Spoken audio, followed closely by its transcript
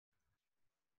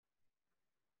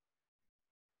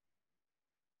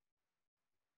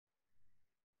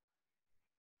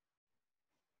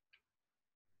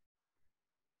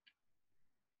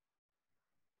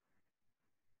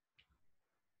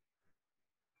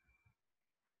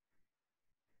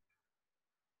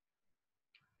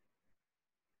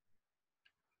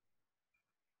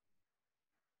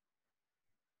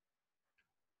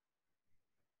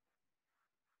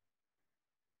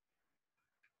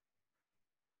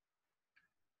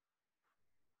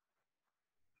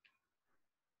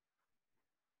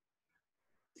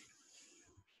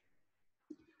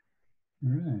All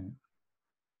right.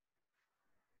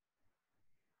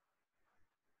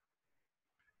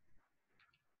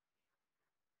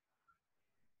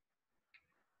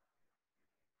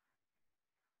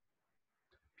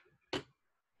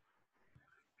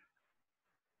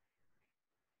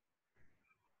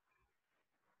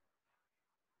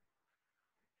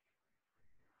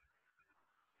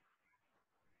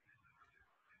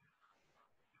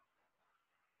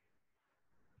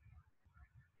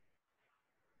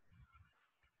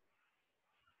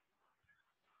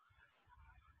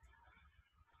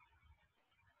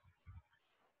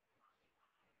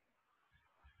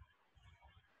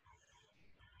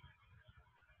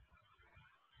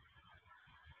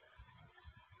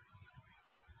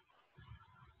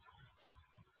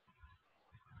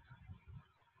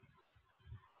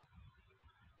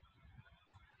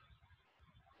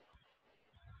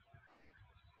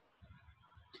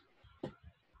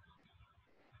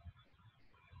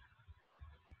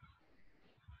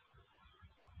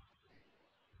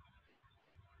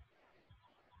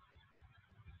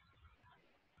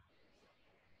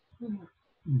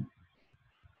 Mm.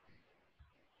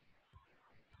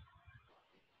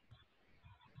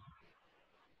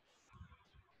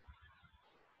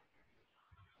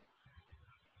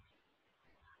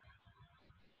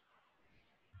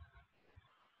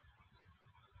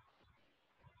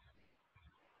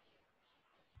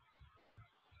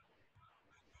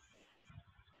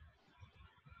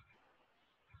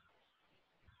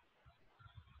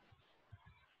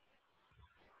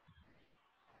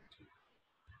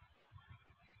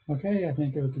 Okay, I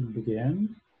think we can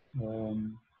begin.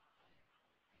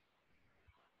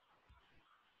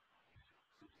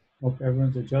 Hope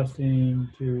everyone's adjusting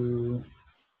to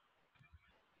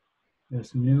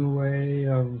this new way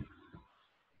of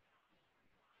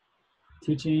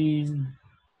teaching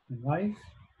in life.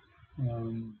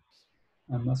 Um,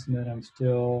 I must admit I'm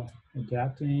still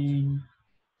adapting.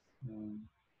 Um,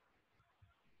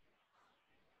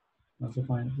 I also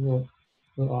find it a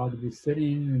little odd to be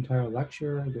sitting an entire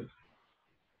lecture. I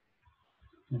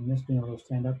miss being able to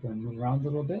stand up and move around a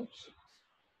little bit.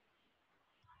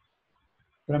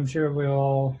 But I'm sure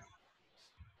we'll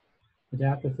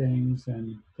adapt to things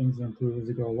and things will improve as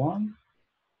we go along.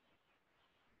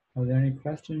 Are there any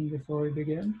questions before we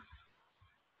begin?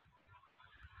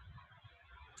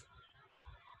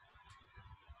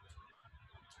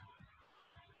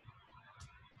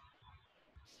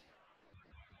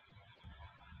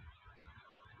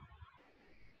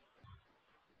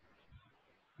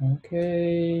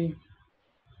 Okay.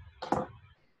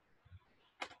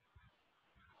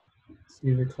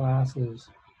 See, the class is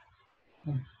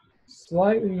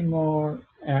slightly more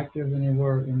active than they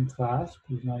were in class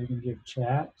because now you can give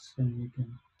chats and you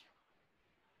can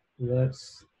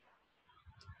let's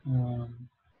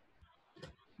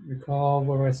recall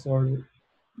where I started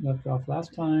left off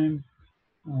last time.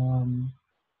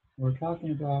 We're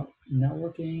talking about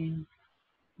networking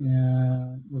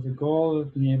and with the goal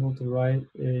of being able to write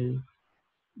a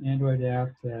Android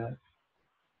app that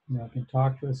can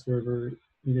talk to a server,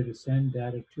 either to send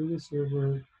data to the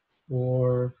server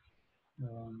or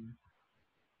um,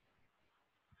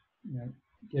 you know,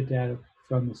 get data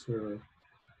from the server.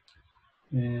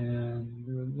 And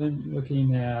we were then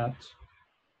looking at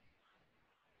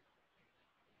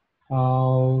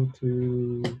how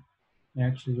to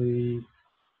actually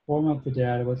format the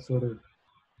data, what sort of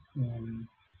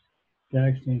data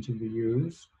exchange should be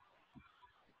used.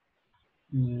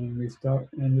 And we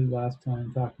ended last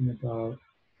time talking about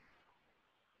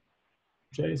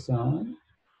JSON.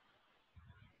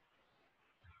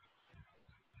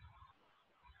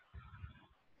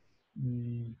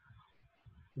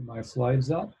 Get my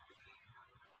slides up.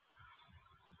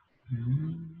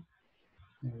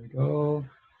 There we go.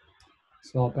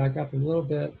 So I'll back up a little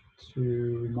bit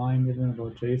to remind everyone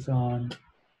about JSON.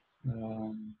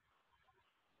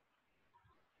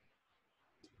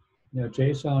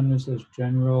 JSON is this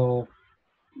general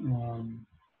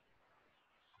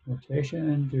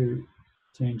notation to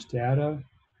change data.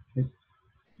 It,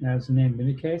 as the name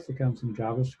indicates, it comes from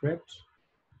JavaScript.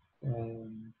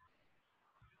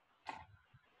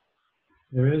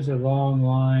 There is a long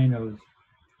line of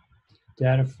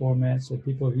data formats that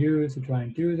people have used to try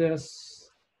and do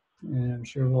this, and I'm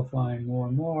sure we'll find more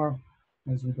and more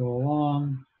as we go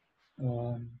along.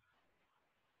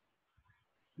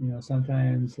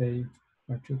 Sometimes they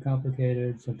are too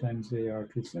complicated, sometimes they are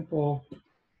too simple.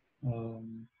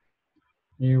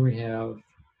 Here we have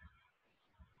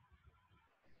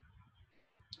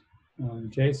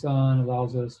JSON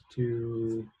allows us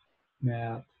to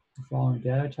map the following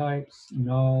data types: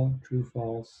 null, true,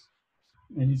 false,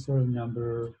 any sort of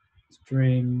number,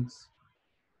 strings,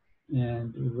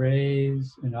 and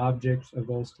arrays and objects of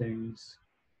those things.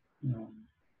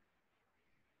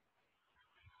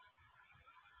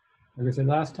 Like I said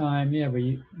last time, yeah, but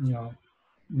in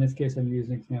this case, I'm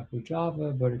using an example of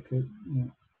Java, but it could,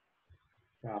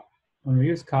 yeah. When we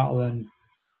use Kotlin,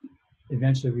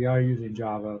 eventually we are using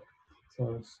Java.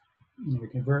 So it's, we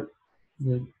convert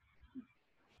the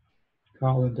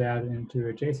Kotlin data into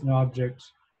a JSON object,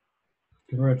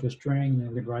 convert it to a string, then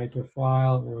we can write it to a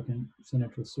file, or we can send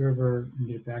it to a server and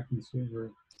get it back from the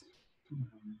server.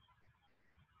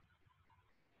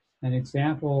 And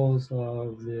examples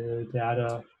of the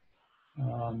data,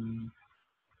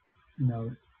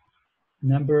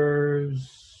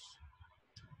 numbers,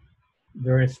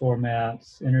 various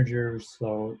formats, integers,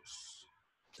 floats,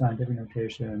 scientific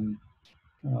notation,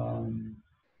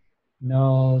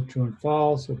 null, true and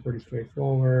false, so pretty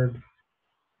straightforward.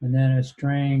 And then a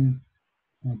string,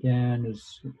 again,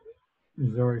 is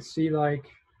very C-like,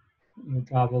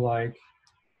 Java-like,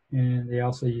 and they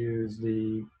also use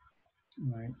the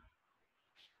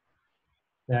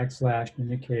backslash to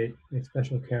indicate a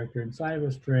special character inside of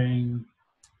a string,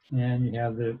 and you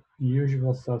have the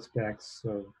usual suspects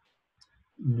of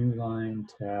new line,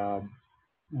 tab,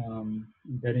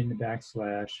 embedding the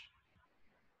backslash,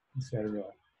 etc.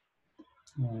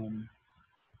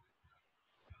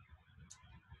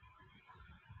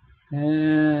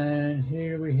 And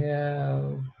here we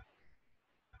have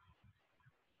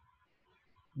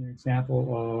an example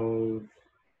of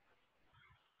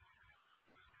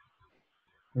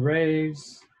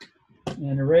arrays.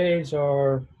 And arrays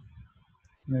are,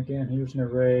 again, here's an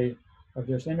array of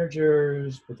just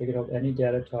integers, but they can have any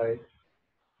data type.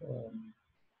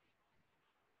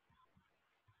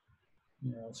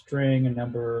 String, a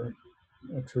number,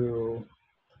 a true,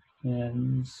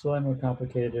 and slightly more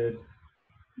complicated,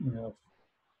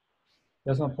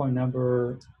 decimal point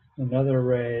number, another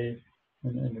array,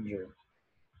 an integer.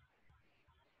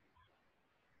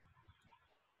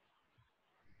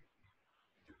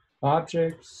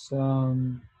 Objects,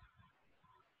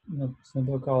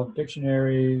 simple called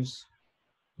dictionaries,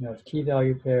 key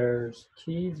value pairs.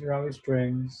 Keys are always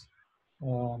strings.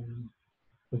 The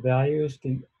values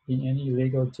can be any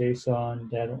legal JSON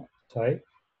data type.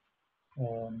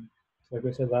 So like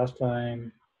I said last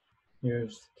time,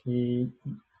 here's key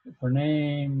for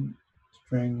name,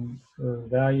 string for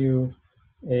value,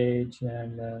 age,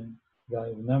 and then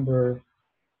value of the number.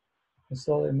 A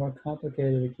slightly more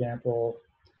complicated example,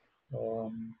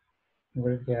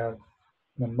 we have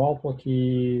multiple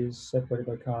keys separated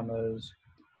by commas,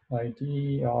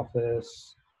 ID,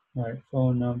 office,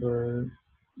 phone number,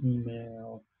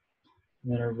 email,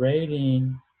 and then a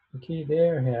rating. The key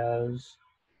there has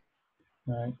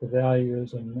the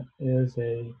values and is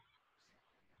a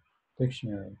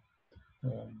dictionary.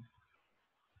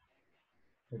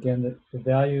 Again, the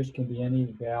values can be any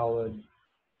valid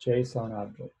JSON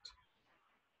object.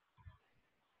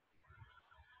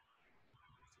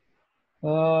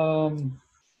 For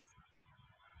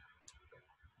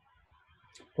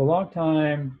a long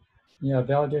time,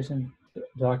 validation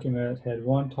document had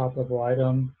one top-level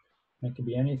item. It could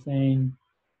be anything.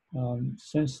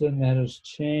 Since then, that has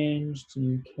changed.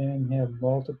 You can have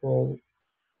multiple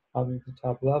objects at the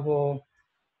top level,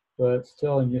 but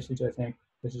still in usage, I think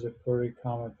this is a pretty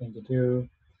common thing to do.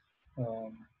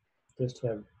 Just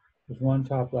have there's one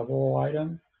top-level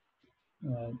item.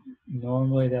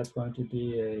 Normally, that's going to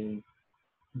be an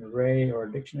array or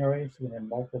a dictionary, so you can have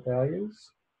multiple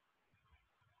values.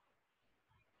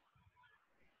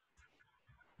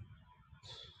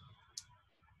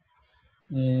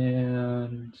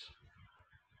 And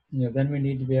then we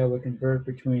need to be able to convert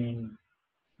between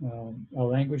a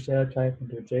language data type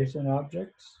into a JSON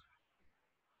object.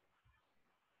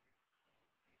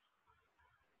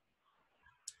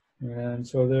 And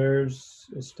so there's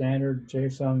a standard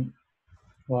JSON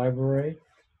library,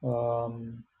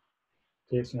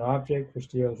 JSON object, which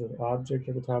deals with object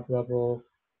at the top level,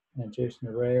 and JSON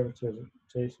array, which deals with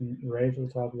JSON arrays at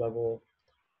the top level.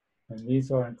 And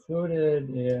these are included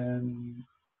in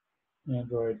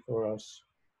Android for us.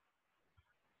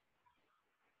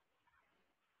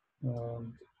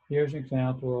 Here's an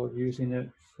example of using it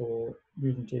for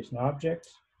using JSON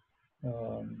objects.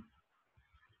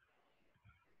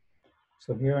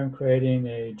 So here I'm creating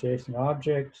a JSON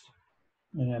object,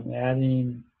 and I'm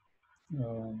adding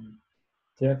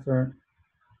different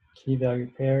key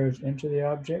value pairs into the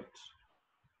object.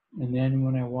 And then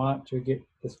when I want to get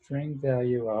the string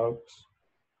value out,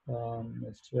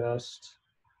 it's just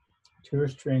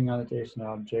toString on the JSON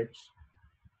object.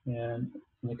 And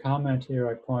in the comment here,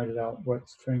 I pointed out what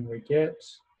string we get.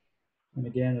 And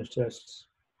again, it's just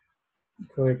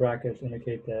curly brackets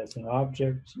indicate that it's an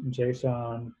object in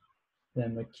JSON.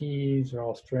 Then the keys are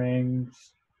all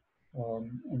strings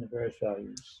and the various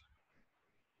values.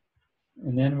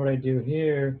 And then what I do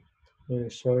here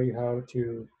is show you how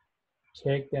to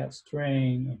take that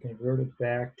string and convert it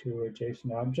back to a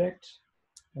JSON object.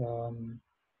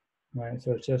 Right,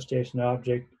 so it's just JSON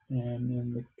object, and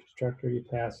in the constructor you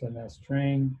pass in that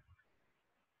string.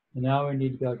 And now we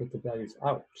need to be able to get the values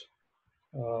out.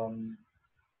 And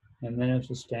then it's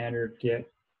a standard get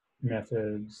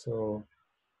method. So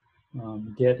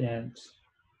get int,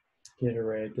 get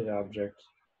array, get object,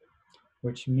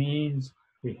 which means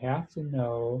we have to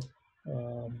know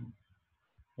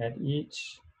at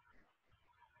each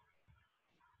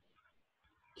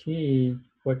key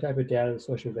what type of data is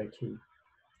associated with that key.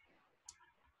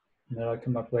 And that'll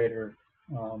come up later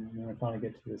when I finally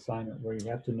get to the assignment, where we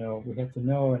have to know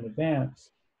in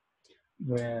advance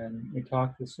when we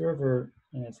talk to the server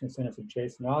and it's going to send us a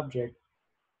JSON object.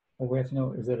 Well, we have to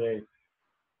know,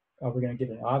 are we going to get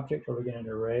an object? Are we getting an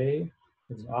array?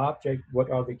 If it's an object,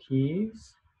 what are the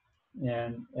keys?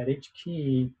 And at each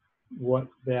key, what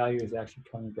value is actually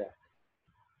coming back?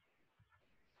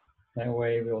 That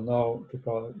way we'll know to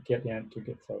call it get int to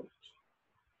get float,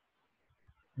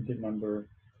 get number.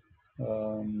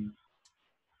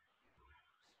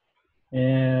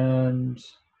 And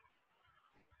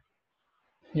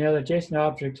the JSON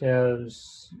object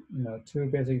has two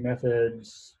basic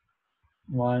methods.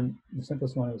 One, the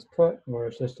simplest one is put, where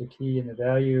it's just a key and the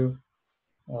value.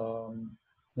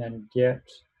 Then get,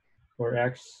 where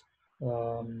x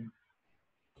can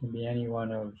be any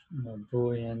one of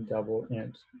Boolean, double,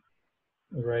 int,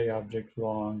 array, object,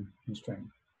 long, and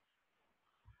string.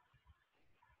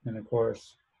 And of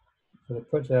course, for the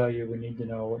put value, we need to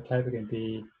know what type it can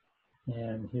be,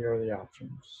 and here are the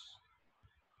options.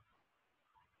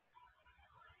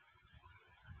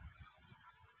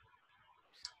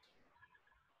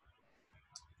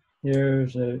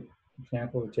 Here's an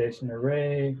example of JSON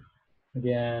array.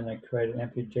 Again, I create an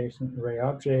empty JSON array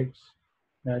object,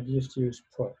 and I just use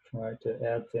put, right, to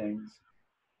add things.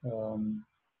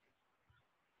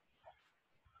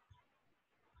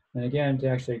 And again, to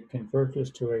actually convert this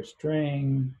to a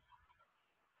string,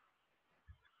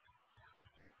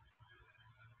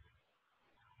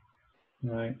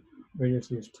 right, we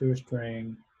just use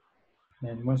toString.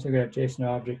 And once we got JSON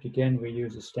object, again, we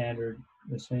use the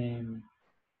same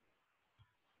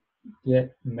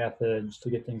get methods to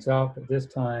get things out, but this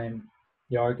time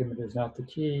the argument is not the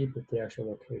key, but the actual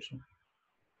location.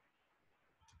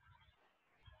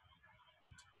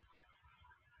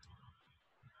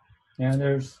 And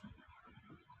there's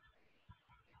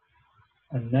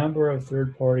a number of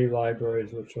third-party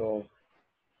libraries which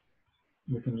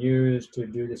we can use to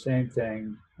do the same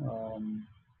thing.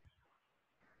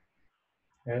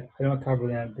 I don't cover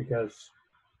them because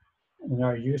in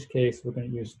our use case, we're going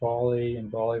to use Volley,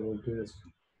 and Volley will do this,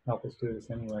 help us do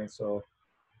this anyway. So,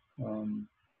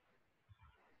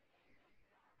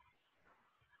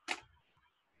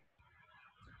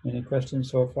 any questions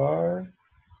so far?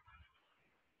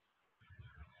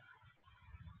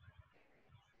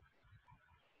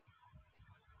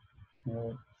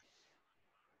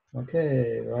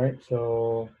 Okay, right.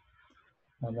 So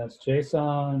that's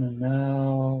JSON, and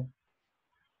now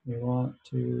we want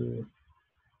to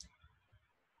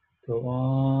go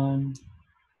on.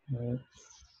 And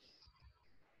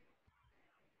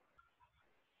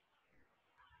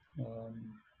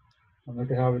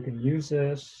look at how we can use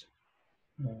this.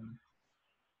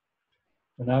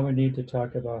 So now we need to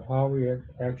talk about how we are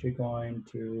actually going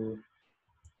to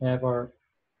have our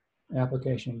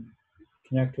application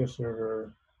connect to a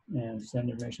server and send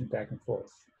information back and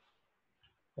forth.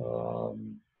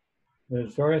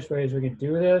 There's various ways we can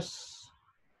do this.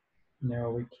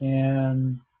 We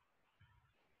can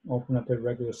open up a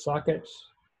regular socket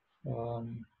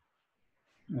and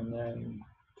then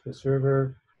to the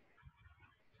server.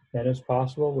 That is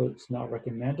possible, but it's not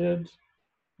recommended.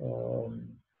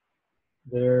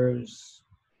 There's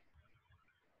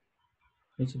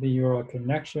HTTP URL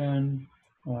connection,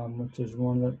 which is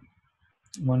one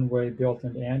way built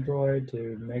into Android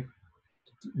to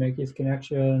make these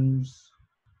connections.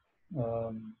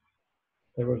 There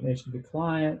was an HTTP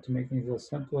client to make things a little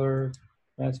simpler.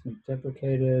 That's been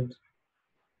deprecated.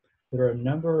 There are a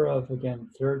number of, again,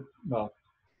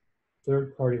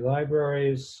 third-party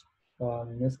libraries.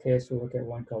 In this case, we'll look at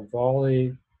one called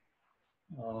Volley.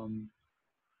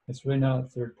 It's really not a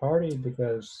third party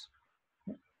because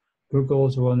Google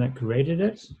is the one that created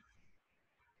it,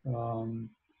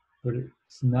 but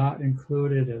it's not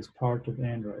included as part of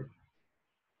Android,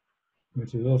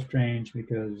 which is a little strange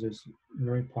because it's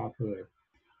very popular.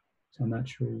 So I'm not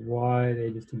sure why they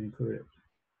just didn't include it.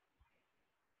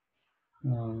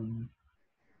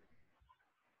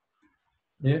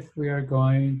 If we are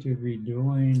going to be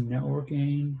doing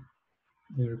networking,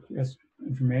 the request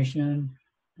information,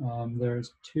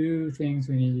 there's two things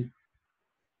we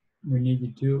need to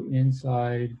do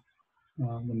inside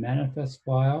the manifest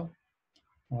file.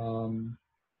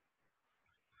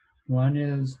 One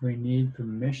is we need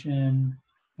permission,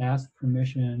 ask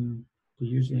permission to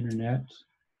use the internet.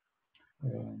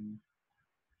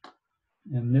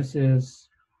 And this is,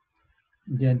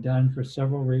 again, done for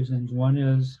several reasons. One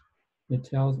is it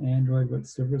tells Android what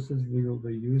services we will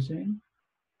be using.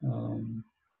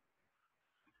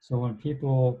 So when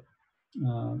people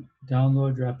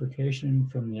download your application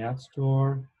from the App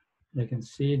Store, they can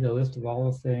see the list of all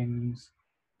the things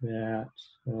that,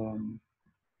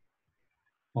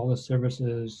 all the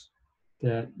services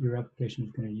that your application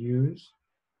is going to use.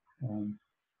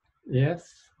 If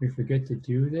we forget to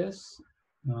do this,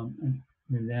 and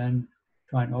we then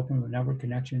try and open a network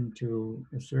connection to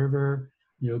a server,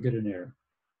 you'll get an error.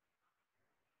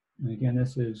 And again,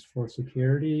 this is for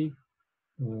security.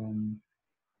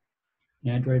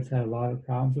 Android's had a lot of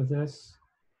problems with this.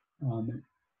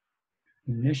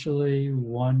 Initially,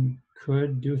 one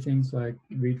could do things like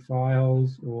read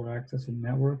files or access a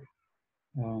network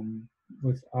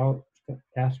without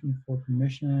asking for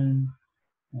permission.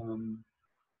 And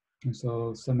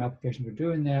so some applications are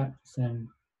doing that, send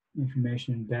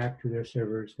information back to their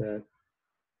servers that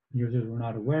users were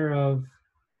not aware of,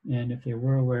 and if they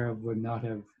were aware of, would not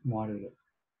have wanted it.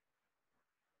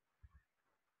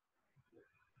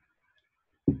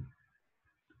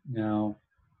 Now,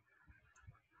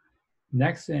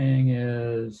 next thing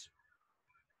is,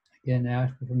 again,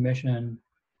 ask for permission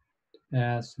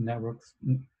as networks,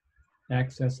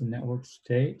 access the network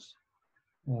state.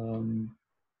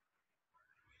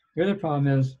 The other problem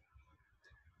is,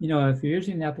 if you're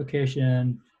using the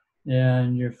application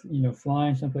and you're,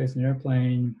 flying someplace in an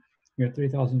airplane, you're at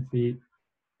 3,000 feet,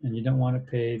 and you don't want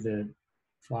to pay the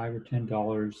 $5 or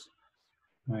 $10,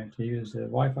 right, to use the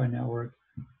Wi-Fi network,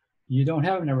 you don't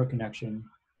have a network connection.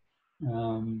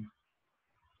 And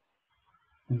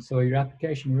so your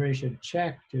application really should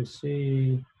check to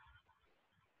see,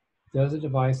 does the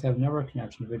device have a network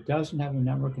connection? If it doesn't have a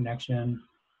network connection,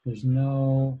 there's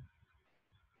no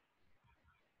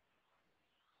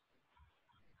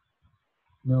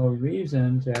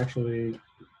reason to actually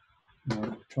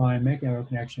try and make a network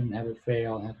connection, have it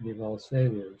fail, and have to give all the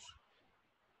failures.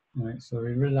 Right? So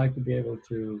we really like to be able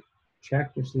to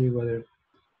check to see whether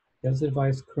does the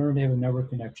device currently have a network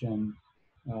connection.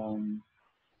 And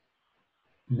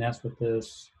that's what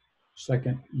this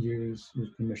second use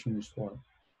permission is for.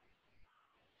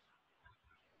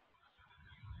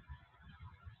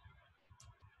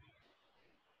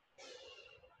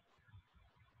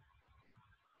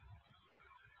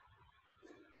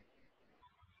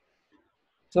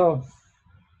 So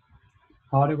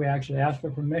how do we actually ask for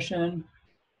permission?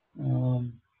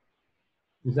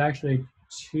 There's actually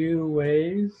two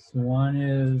ways. One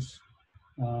is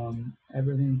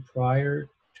everything prior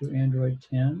to Android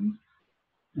 10.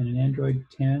 And in Android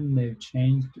 10, they've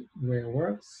changed the way it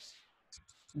works.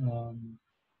 The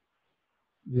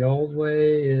old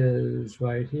way is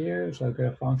right here. So I've got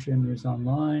a function use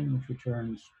online, which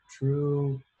returns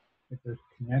true if they're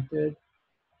connected.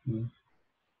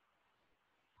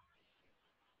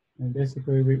 And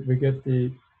basically, we get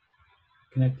the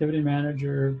connectivity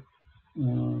manager,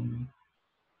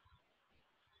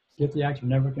 get the active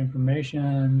network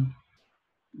information,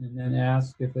 and then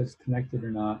ask if it's connected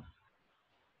or not.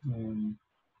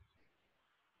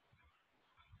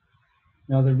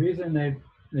 Now, the reason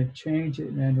they've changed it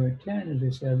in Android 10 is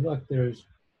they said, look, there's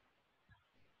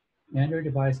Android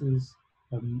devices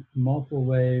have multiple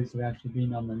ways of actually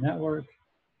being on the network.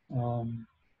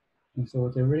 And so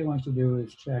what they really want you to do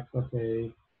is check,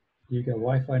 okay, you got a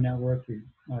Wi-Fi network,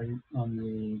 are you on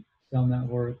the cell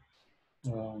network,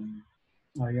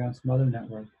 are you on some other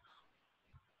network?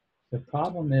 The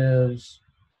problem is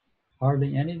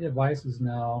hardly any devices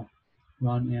now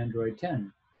run Android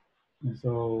 10. And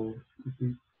so if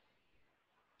you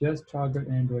just target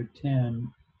Android 10,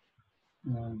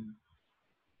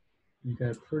 you've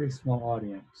got a pretty small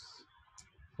audience.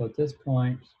 So at this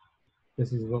point,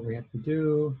 this is what we have to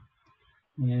do.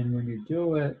 And when you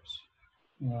do it,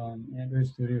 Android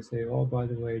Studio say, oh, by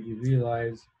the way, do you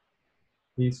realize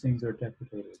these things are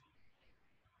deprecated?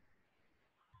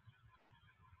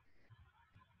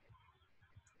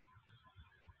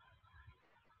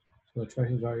 So the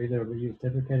choices are either we use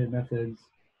deprecated methods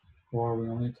or we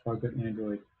only target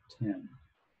Android 10.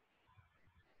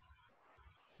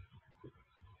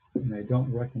 and I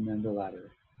don't recommend the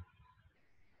latter.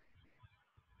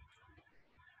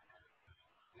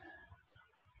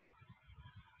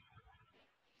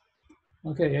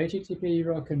 Okay, HTTP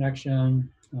URL connection.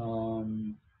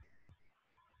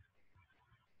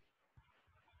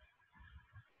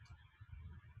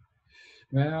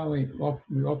 Well, we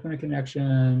open a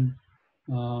connection.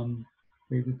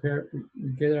 We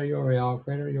get our URL,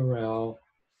 create our URL.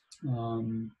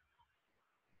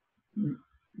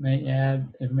 May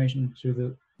add information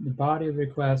to the body of the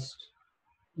request,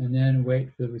 and then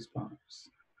wait for the response.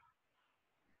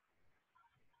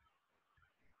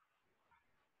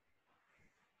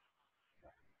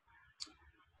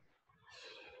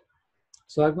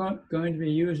 So I'm going to be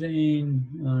using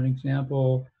an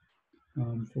example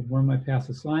for one of my past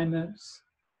assignments,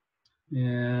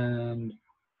 and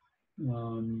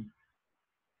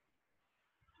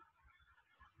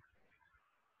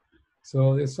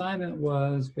so the assignment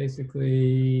was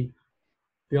basically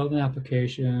build an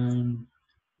application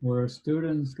where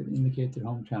students could indicate their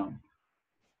hometown.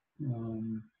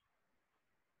 And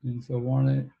so one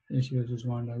of the issues was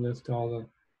wanting to list all the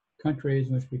countries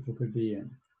in which people could be in.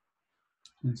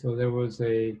 And so there was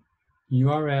a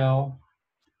URL.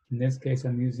 In this case,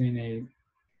 I'm using a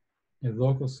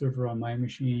local server on my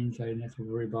machine, so I didn't have to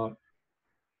worry about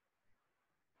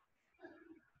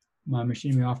my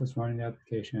machine in the office running the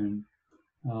application,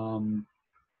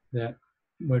 that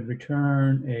would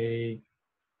return a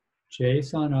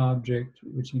JSON object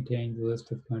which contains a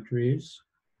list of countries.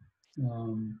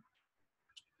 And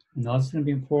that's going to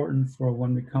be important for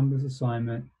when we come to this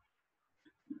assignment.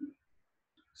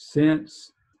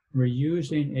 Since we're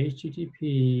using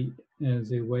HTTP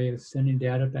as a way of sending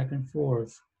data back and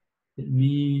forth, it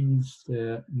means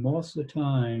that most of the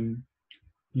time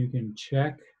you can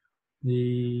check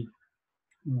the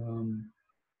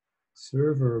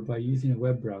server by using a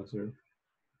web browser.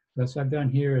 That's what I've done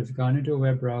here is gone into a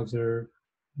web browser,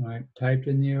 right, typed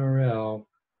in the URL,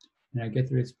 and I get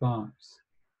the response.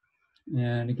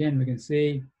 And again, we can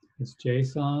see it's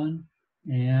JSON,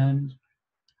 and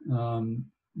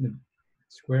the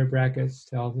square brackets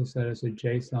tells us that it's a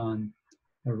JSON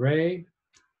array.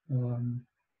 And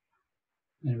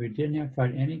we didn't have to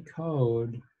write any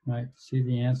code, right, to see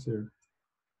the answer.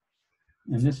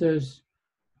 And this is,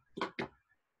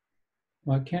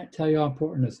 well, I can't tell you how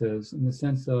important this is in the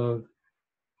sense of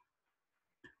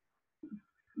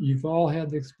you've all had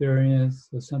the experience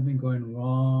of something going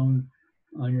wrong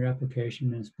on your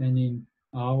application and spending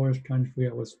hours trying to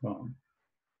figure out what's wrong.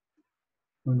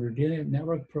 When we're dealing with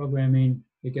network programming,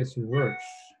 it gets worse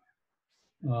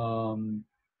in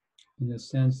the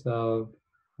sense of,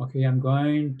 okay, I'm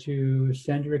going to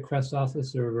send a request off the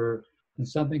server and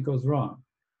something goes wrong.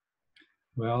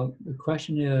 Well, the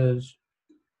question is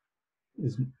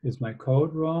my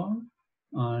code wrong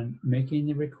on making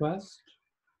the request?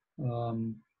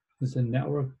 Is the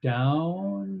network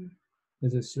down?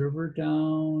 Is the server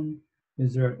down?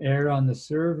 Is there an error on the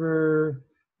server?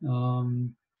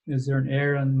 Is there an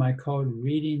error on my code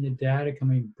reading the data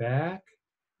coming back?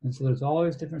 And so there's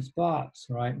always different spots,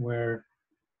 right, where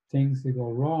things that go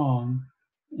wrong,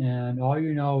 and all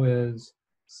you know is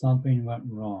something went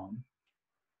wrong.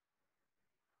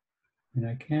 And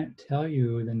I can't tell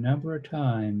you the number of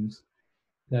times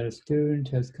that a student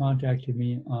has contacted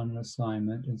me on an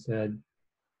assignment and said,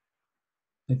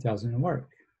 it doesn't work.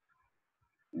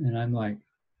 And I'm like,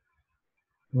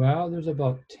 well, there's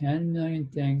about 10 million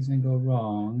things that go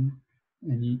wrong,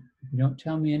 and you don't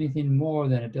tell me anything more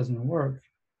than it doesn't work,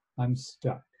 I'm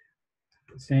stuck.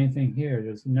 Same thing here.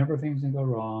 There's a number of things that go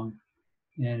wrong,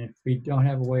 and if we don't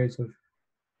have ways of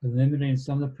eliminating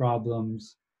some of the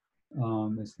problems, it's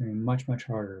going to be much, much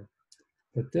harder.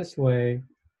 But this way,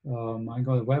 I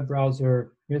go to the web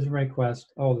browser, here's a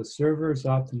request, oh, the server's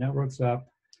up, the network's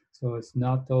up, so it's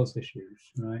not those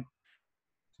issues, right?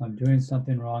 So I'm doing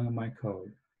something wrong in my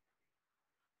code.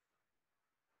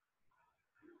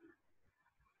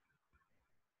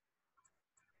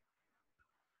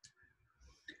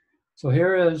 So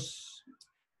here is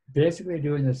basically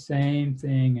doing the same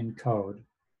thing in code.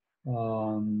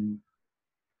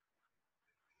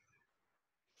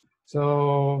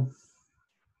 So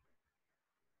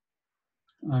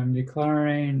I'm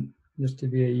declaring this to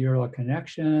be a URL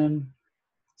connection.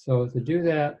 So to do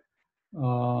that,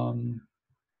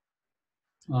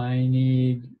 I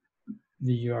need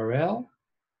the URL.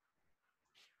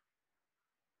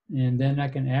 And then I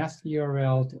can ask the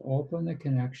URL to open the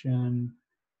connection.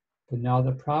 But now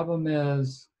the problem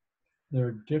is there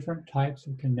are different types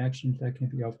of connections that can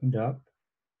be opened up.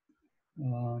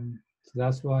 So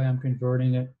that's why I'm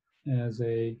converting it as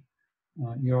a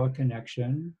URL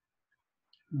connection.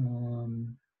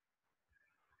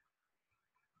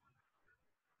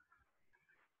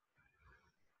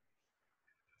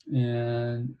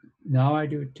 And now I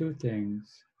do two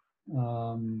things.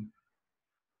 I'm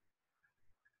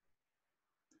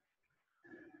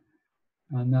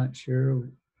not sure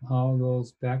how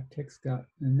those backticks got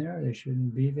in there. They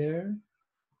shouldn't be there.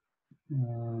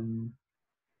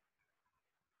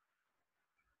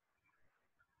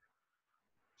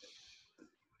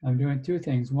 I'm doing two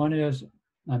things. One is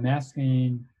I'm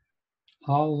asking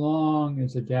how long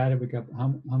is the data we got,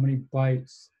 how many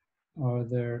bytes are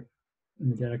there in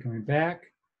the data coming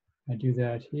back? I do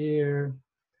that here.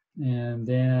 And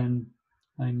then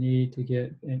I need to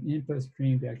get an input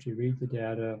stream to actually read the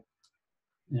data.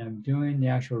 And I'm doing the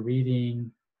actual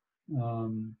reading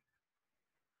in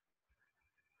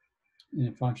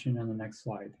a function on the next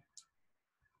slide.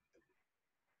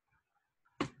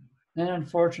 And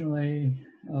unfortunately,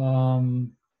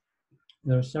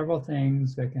 there are several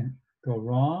things that can go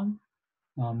wrong.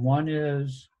 One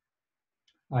is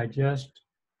I just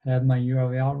had my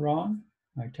URL wrong.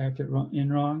 I typed it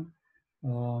in wrong,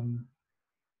 and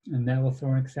that will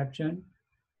throw an exception.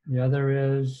 The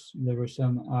other is there was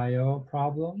some IO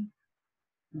problem.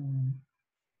 And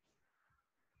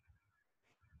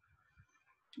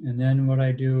then what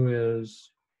I do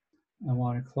is I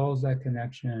want to close that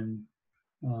connection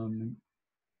when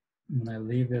I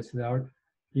leave this without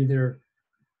either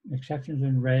exceptions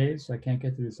been raised, so I can't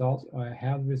get the results, or I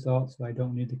have the results, so I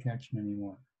don't need the connection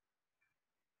anymore.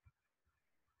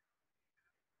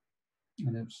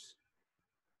 And it's,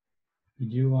 you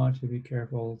do want to be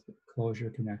careful to close your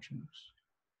connections.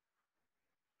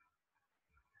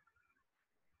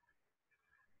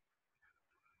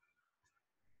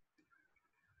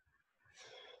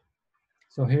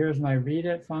 So here's my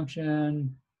readit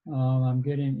function. I'm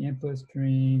getting input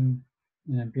stream,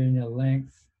 and I'm getting a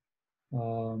length.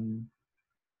 And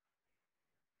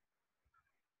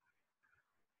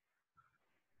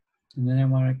then I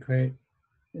want to create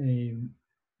a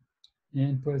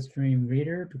input stream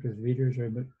reader because readers are a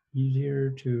bit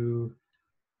easier to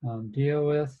deal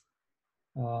with.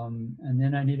 And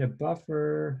then I need a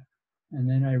buffer, and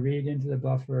then I read into the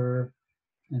buffer,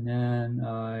 and then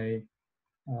I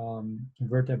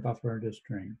convert that buffer into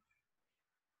string.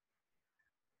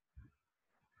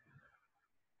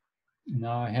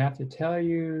 Now I have to tell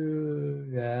you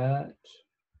that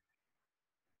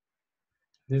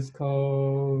this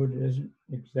code isn't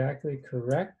exactly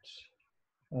correct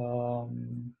because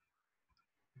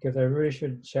I really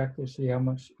should check to see how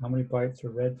many bytes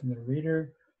are read from the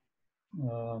reader.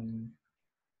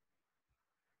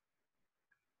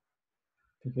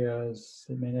 Because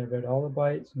it may not have read all the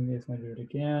bytes. Maybe it's going to do it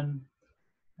again.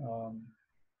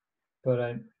 But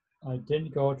I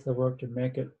didn't go to the work to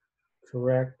make it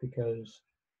correct because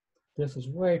this is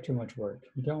way too much work.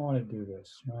 You don't want to do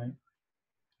this, right?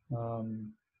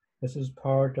 This is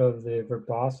part of the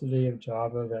verbosity of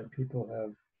Java that people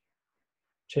have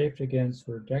chafed against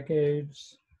for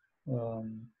decades.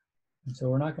 And so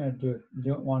we're not going to do it. You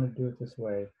don't want to do it this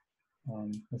way.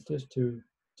 It's just too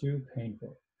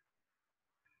painful.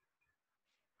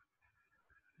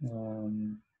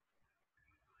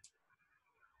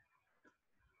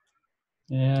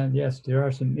 And yes, there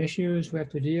are some issues we have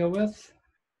to deal with.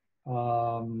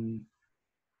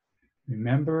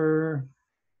 Remember,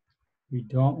 we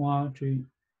don't want to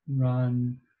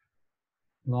run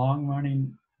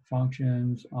long-running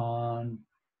functions on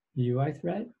the UI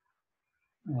thread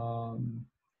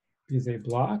because they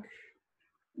block.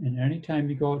 And anytime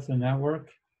you go to the network,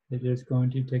 it is going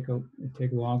to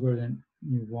take longer than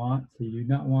you want. So you do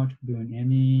not want to be doing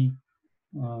any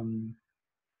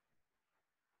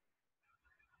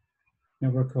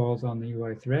network calls on the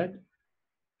UI thread.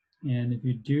 And if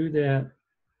you do that,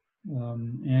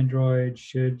 Android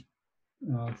should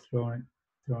throw an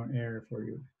error for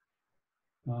you.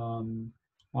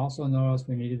 Also notice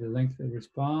we needed the length of the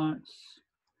response.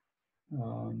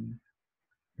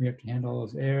 We have to handle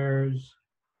those errors.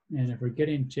 And if we're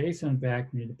getting JSON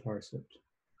back, we need to parse it.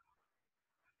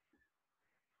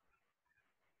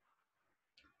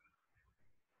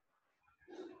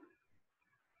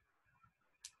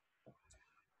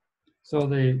 So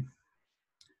we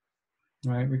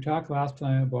talked last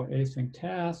time about async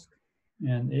task,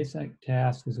 and async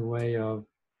task is a way of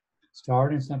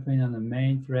starting something on the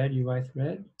main thread, UI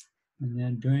thread, and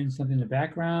then doing something in the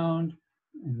background,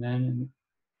 and then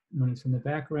when it's in the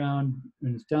background,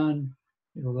 when it's done,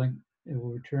 it will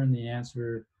return the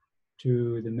answer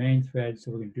to the main thread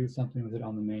so we can do something with it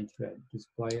on the main thread.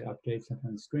 Display it, update something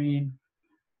on the screen.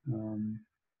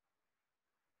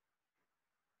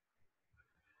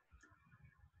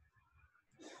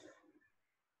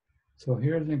 So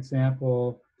here's an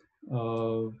example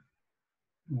of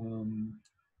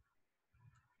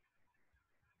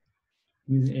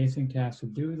use the async task to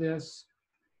do this.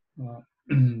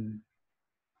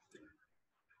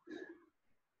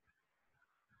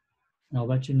 I'll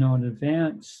let you know in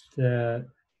advance that,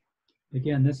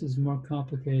 again, this is more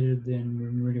complicated than we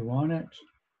really want it.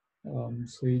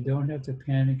 So you don't have to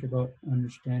panic about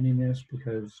understanding this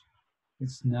because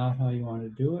it's not how you want to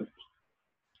do it,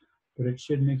 but it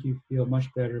should make you feel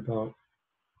much better about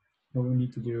what we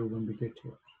need to do when we get to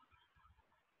it.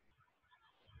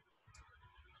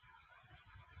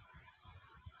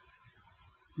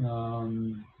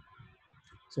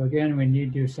 So again, we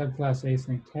need to do subclass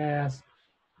async task.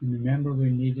 And remember, we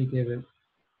need to give it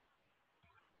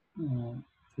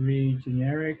 3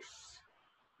 generics.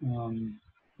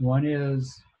 One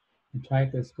is the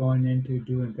type that's going into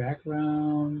doing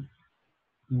background,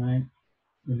 right?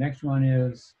 The next one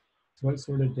is what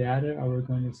sort of data are we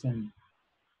going to send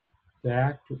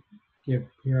back to give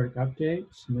periodic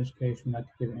updates. In this case, we're not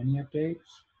to give any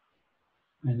updates.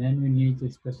 And then we need to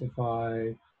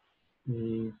specify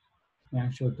the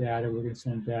actual data we're going to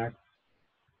send back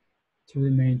to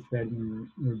the main thread when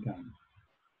we're done.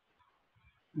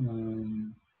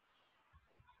 And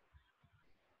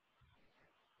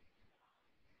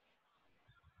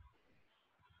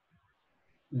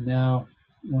now,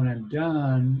 when I'm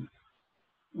done,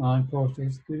 on post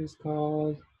execute is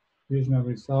called. Here's my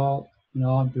result, and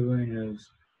all I'm doing is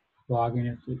logging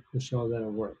it to show that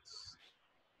it works.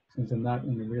 Since I'm not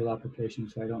in the real application,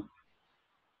 so I don't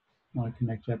want to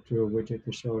connect up to a widget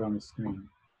to show it on the screen.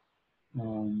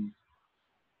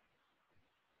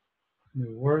 The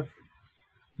work,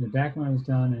 the background is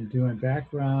done, and doing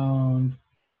background.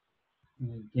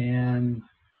 And again,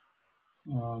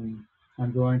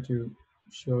 I'm going to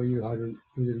show you how to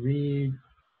do the read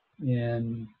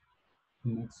in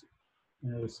the next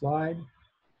another slide.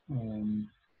 And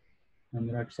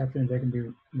there are exceptions that can be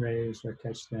raised or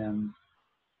catch them.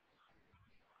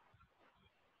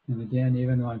 And again,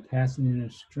 even though I'm passing in a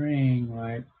string,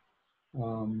 right,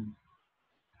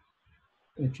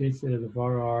 it treats it as a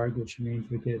var, which means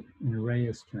we get an array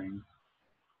of string.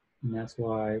 And that's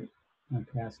why I'm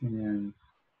passing in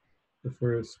the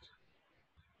first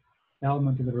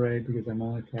element of the array, because I'm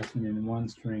only passing in one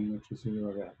string, which is the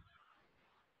URL.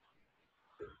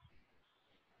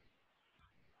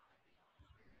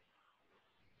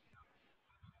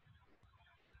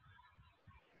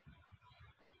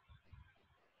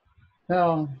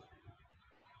 Well,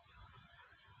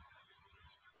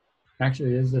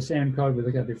 actually, it's the same code we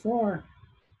looked at before.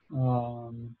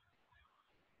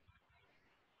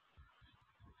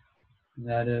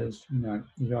 That is,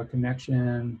 your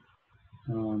connection,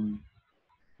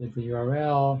 get the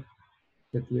URL,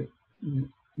 get the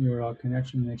URL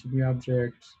connection HTTP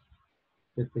object,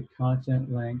 get the content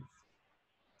length,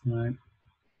 right,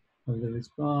 of the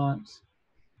response.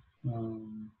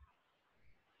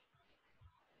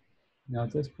 Now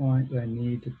at this point, I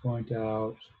need to point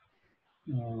out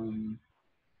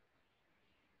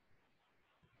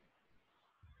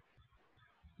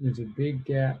there's a big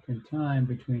gap in time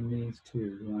between these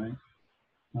two, right?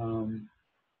 When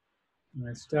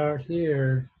I start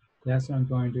here, that's when I'm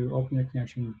going to open the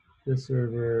connection to the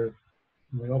server.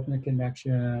 We open the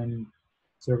connection,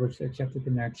 server accepts the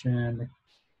connection,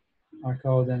 our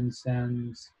code then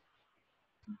sends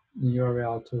the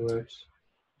URL to it,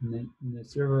 and the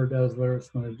server does what it's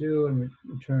going to do and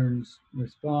returns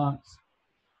response.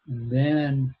 And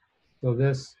then, so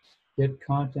this get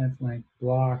content link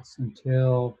blocks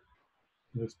until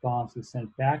the response is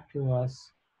sent back to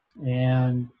us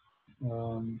and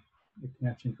the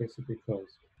connection basically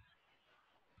closed.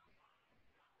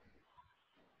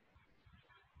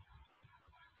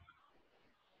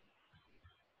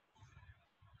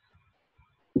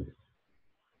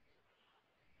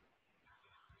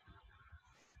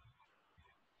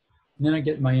 And then I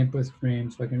get my input stream,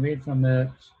 so I can read from it,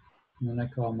 and then I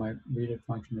call my read it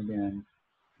function again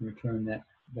and return that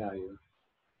value.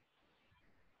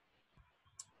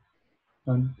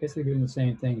 So I'm basically doing the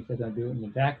same thing, except I do it in the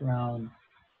background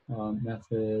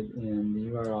method in the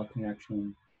URL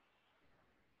connection.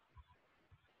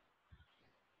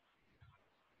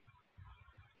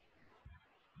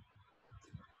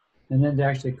 And then to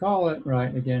actually call it,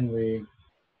 right, again, we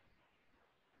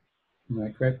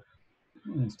correct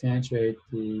instantiate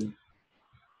the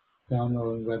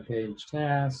download web page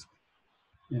task,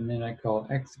 and then I call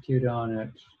execute on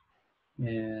it,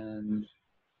 and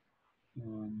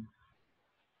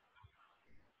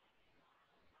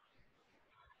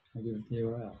I give it the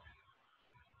URL.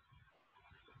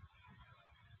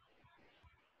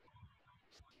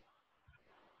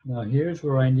 Now here's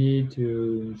where I need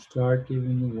to start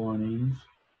giving the warnings,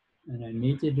 and I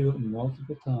need to do it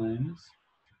multiple times.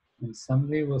 And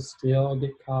somebody will still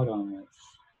get caught on this.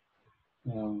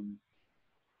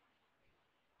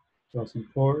 So it's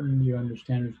important you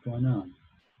understand what's going on.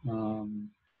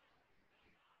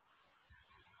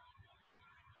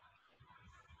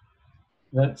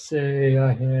 Let's say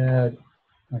I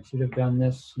should have done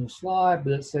this in the slide,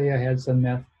 but let's say I had some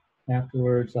method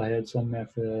afterwards, I had some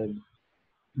method,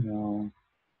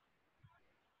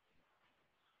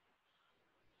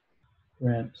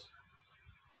 print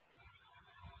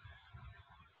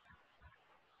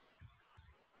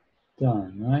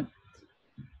done, right?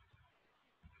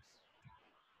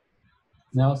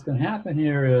 Now what's going to happen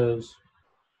here is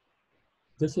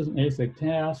this is an async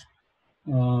task.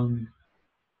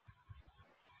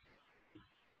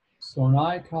 So when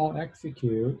I call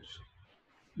execute,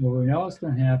 what we know is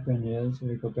going to happen is, if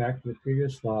we go back to the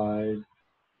previous slide,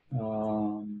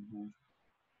 we're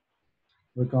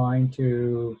going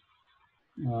to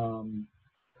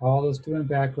call the student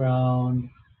background.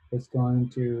 It's going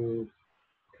to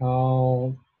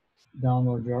call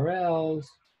download URLs.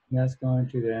 And that's going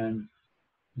to then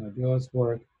do its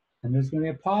work. And there's going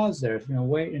to be a pause there. It's going to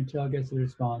wait until it gets the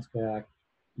response back.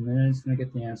 And then it's going to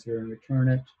get the answer and return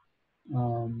it.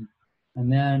 And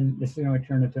then it's going to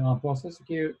return it to on-pulse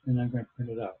execute, and I'm going to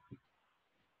print it out.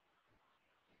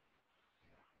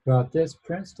 But this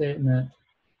print statement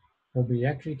will be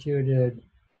executed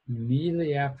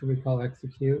immediately after we call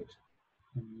execute,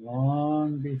 and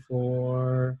long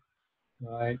before,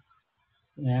 right,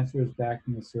 the answer is back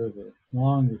from the server,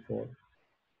 long before.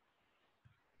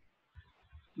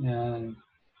 And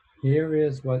here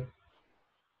is what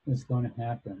is going to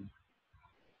happen.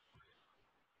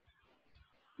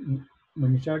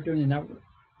 When you start doing the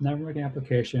networking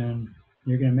application,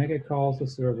 you're going to make a call to the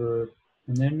server,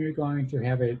 and then you're going to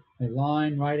have a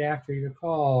line right after your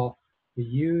call to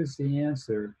use the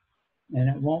answer, and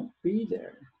it won't be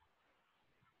there,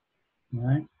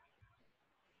 right?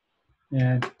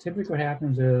 And typically what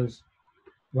happens is,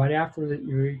 right after that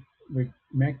you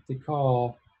make the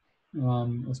call,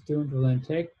 a student will then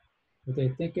take what they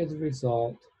think is a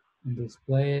result and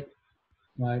display it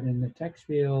right in the text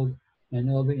field, and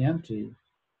it'll be empty.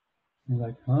 And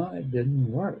like, huh, it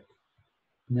didn't work.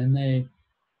 And then they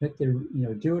hit the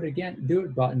do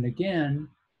it button again,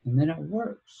 and then it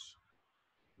works.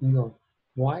 And you go,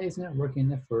 why isn't it working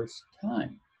the first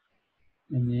time?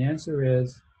 And the answer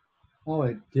is, oh,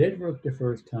 it did work the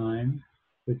first time,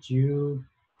 but you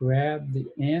grabbed the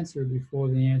answer before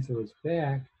the answer was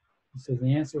back. So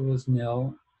the answer was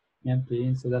nil, empty,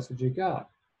 and so that's what you got.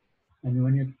 And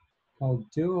when you call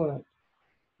do it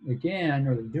again,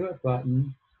 or the do it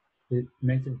button, it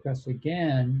makes the request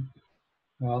again.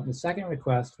 Well, the second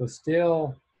request was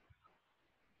still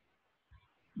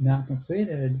not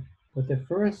completed, but the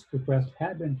first request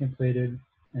had been completed,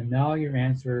 and now you're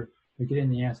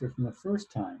getting the answer from the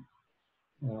first time.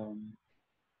 You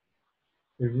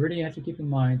really have to keep in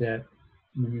mind that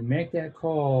when you make that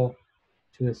call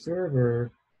to the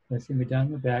server, that's going to be done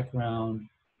in the background,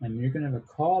 and you're going to have a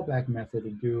callback method to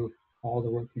do all the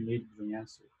work you need for the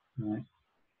answer, right?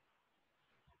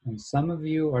 And some of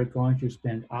you are going to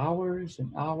spend hours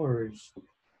and hours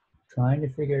trying to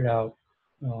figure it out,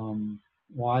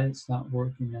 why it's not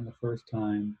working in the first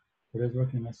time, but it's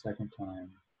working the second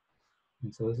time.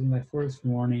 And so this is my first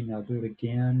warning. I'll do it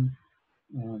again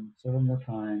several more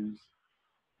times.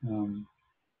 The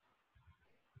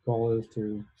goal is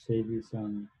to save you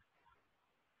some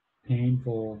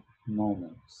painful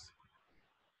moments.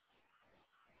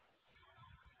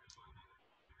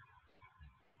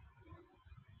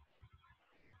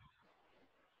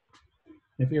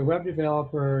 If you're a web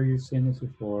developer, you've seen this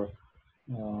before.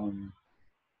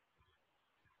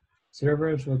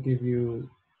 Servers will give you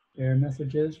error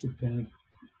messages depending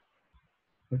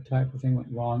what type of thing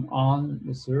went wrong on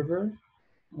the server.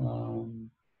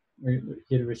 We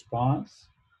get a response.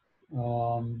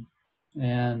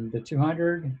 And the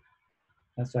 200,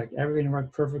 that's like everything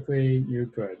worked perfectly, you're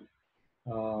good.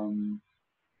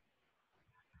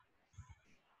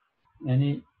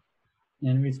 Any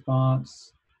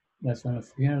response that's on a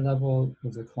 300 level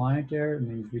was a client error, it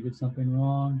means we did something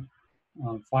wrong.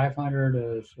 500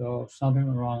 is something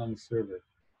went wrong on the server.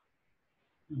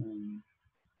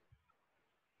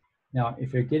 Now,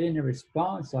 if you're getting a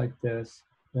response like this,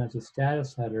 that's a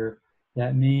status header,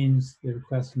 that means the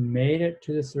request made it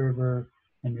to the server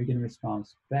and you're getting a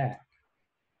response back.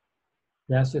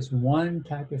 That's just one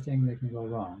type of thing that can go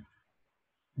wrong,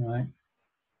 right?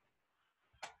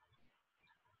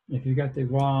 If you got the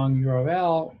wrong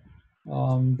URL,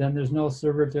 then there's no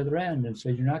server at the other end, and so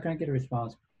you're not going to get a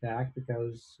response back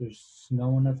because there's no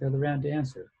one at the other end to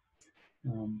answer.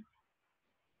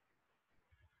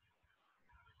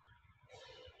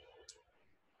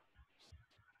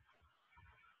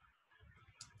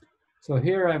 So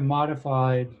here I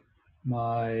modified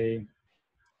my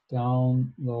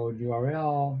download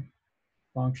URL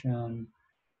function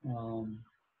to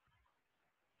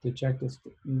check this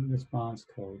response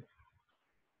code.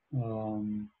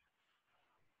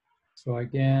 So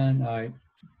again, I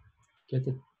get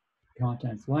the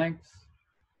contents length,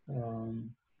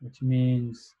 which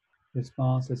means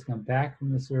responses come back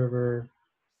from the server.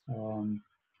 And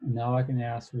now I can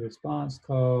ask for response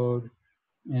code.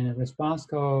 And if response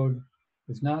code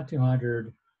is not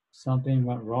 200, something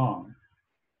went wrong.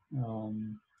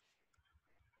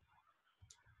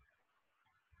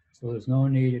 So there's no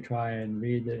need to try and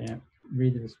read the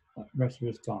rest of the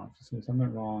response. So something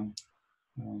went wrong.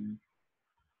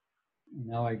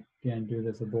 Now I can do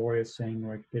this laborious thing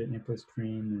where I get an input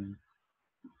stream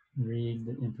and read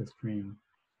the input stream.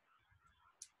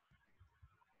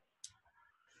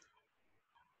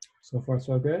 So far,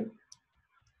 so good.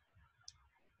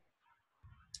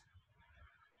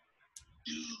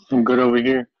 I'm good over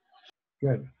here.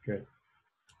 Good, good.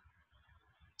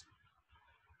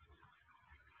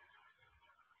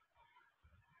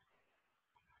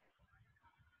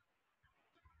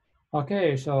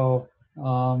 Okay, so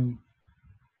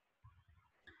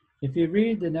if you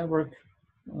read the network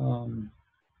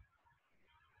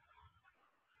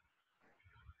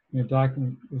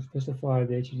document will specify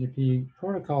the HTTP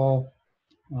protocol,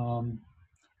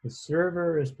 the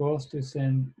server is supposed to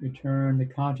return the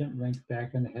content links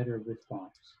back in the header of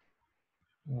response.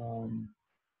 The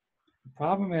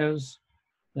problem is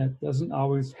that doesn't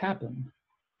always happen.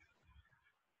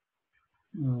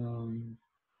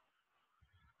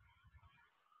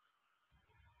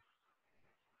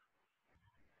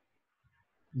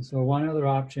 And so one other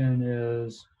option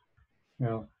is,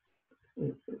 well,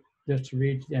 just to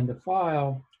read the end of the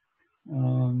file.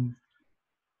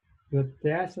 But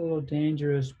that's a little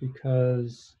dangerous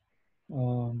because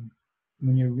when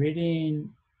you're reading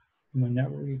from a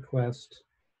network request,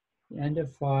 the end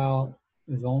of file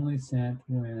is only sent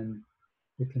when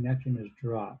the connection is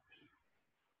dropped.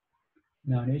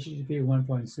 Now in HTTP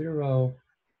 1.0,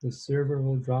 the server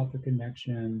will drop the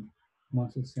connection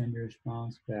once it sends your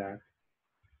response back.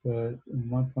 But in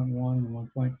 1.1 and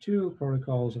 1.2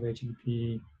 protocols of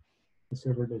HTTP, the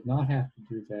server does not have to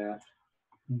do that.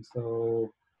 And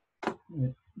so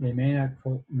they may not,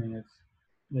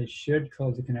 they should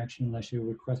close the connection unless you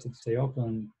request it to stay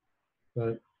open.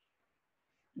 But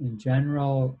in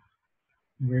general,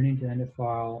 reading to end of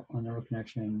file on network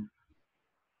connection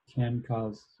can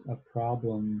cause a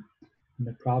problem. And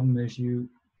the problem is the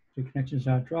connection is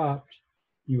not dropped,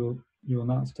 you will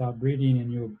not stop reading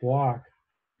and you will block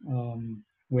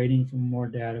waiting for more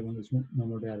data when there's no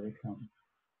more data to come.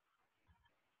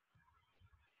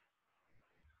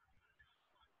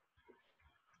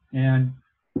 And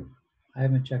I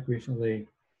haven't checked recently,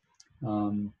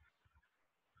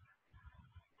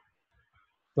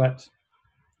 but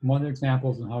one of the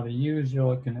examples on how to use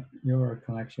your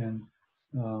connection,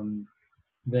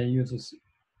 they use this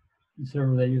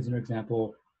server they use an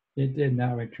example, it did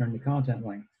not return the content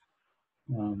length.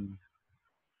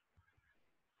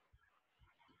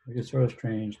 Which is sort of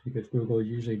strange because Google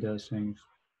usually does things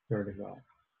fairly well.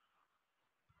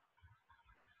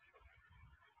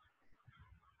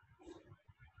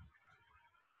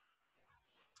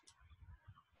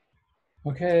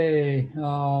 Okay,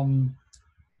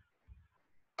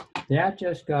 that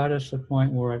just got us to the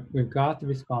point where we've got the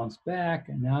response back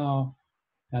and now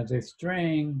as a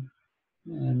string,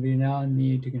 and we now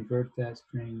need to convert that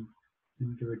string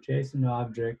into a JSON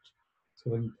object so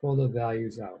we can pull the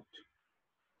values out.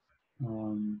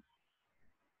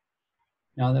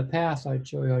 Now in the past, I'd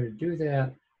show you how to do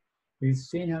that. We've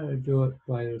seen how to do it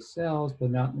by ourselves, but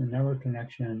not in the network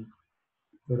connection.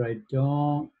 But I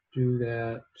don't do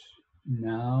that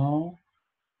now.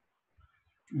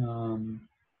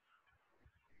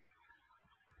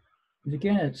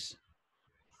 Again, it's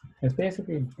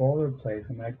basically boilerplate.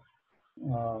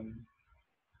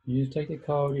 You just take the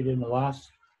code you did in the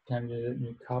last time you did it, and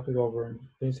you copy it over, and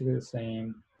basically the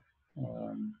same.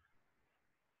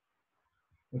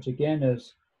 Which again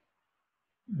is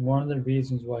one of the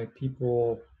reasons why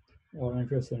people are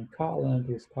interested in Kotlin,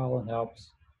 because Kotlin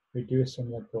helps reduce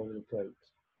some of the boilerplate.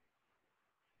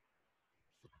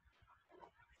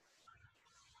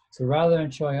 So rather than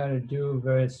showing how to do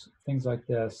various things like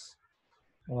this,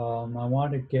 I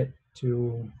want to get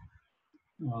to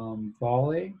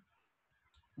volley.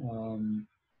 And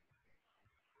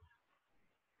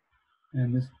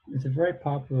this is a very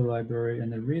popular library, and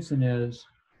the reason is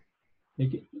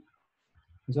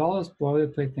there's all those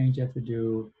boilerplate things you have to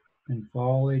do, and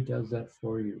volley does that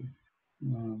for you.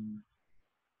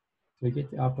 So you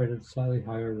get to operate at a slightly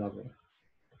higher level.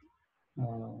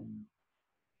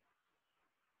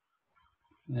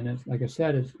 And it's, like I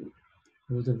said, it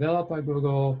was developed by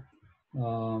Google,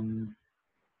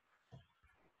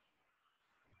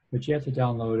 but you have to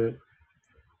download it.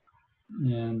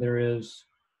 And there is,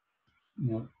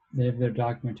 they have their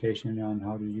documentation on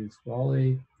how to use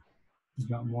Volley. You've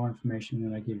got more information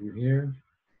than I give you here.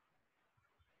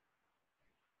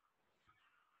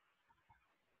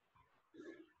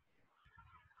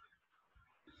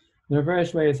 There are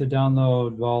various ways to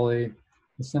download Volley.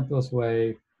 The simplest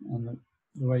way, and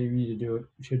the way you need to do it,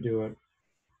 should do it,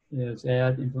 is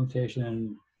add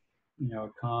implementation,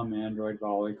 com Android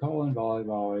Volley,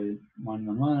 Volley,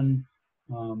 111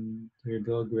 to your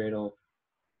build Gradle.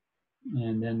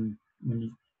 And then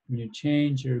when you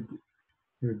change your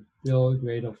build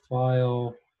Gradle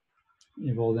file,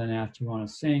 it will then ask you want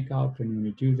to sync up, and when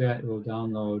you do that, it will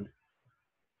download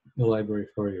the library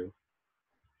for you.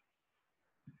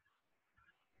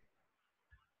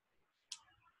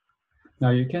 Now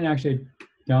you can actually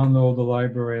download the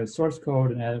library as source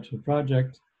code and add it to the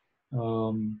project.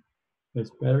 It's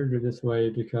better to do this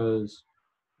way because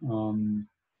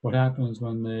what happens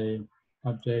when they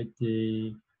update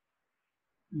the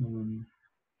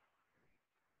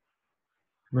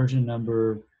version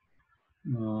number,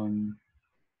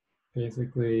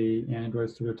 basically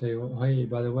Android's to tell you, hey,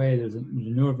 by the way, there's a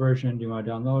newer version, do you want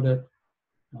to download it?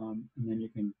 And then you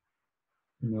can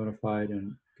be notified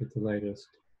and get the latest.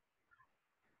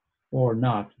 Or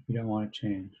not, if you don't want to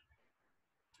change.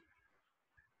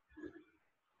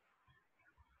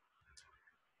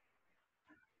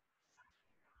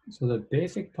 So the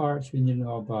basic parts we need to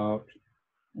know about,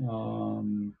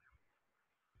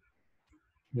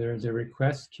 there's a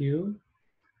request queue.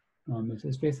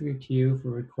 It's basically a queue for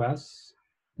requests.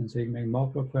 And so you can make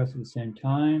multiple requests at the same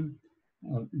time.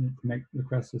 Make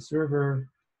requests to the server.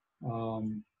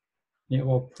 It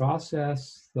will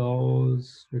process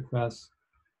those requests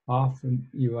off the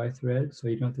UI thread, so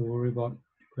you don't have to worry about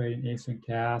creating async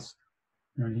tasks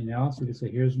or anything else. You just say,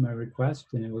 here's my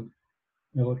request, and it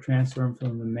will transfer them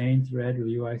from the main thread or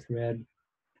the UI thread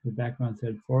to the background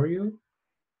thread for you.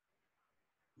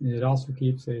 And it also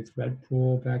keeps a thread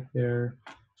pool back there,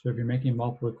 so if you're making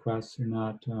multiple requests, you're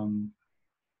not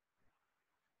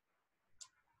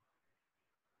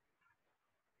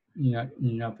you're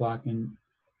not blocking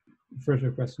the first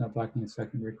request, not blocking the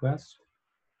second request.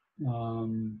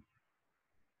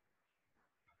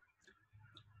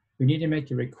 We need to make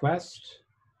the request,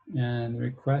 and the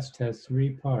request has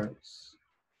three parts.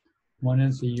 One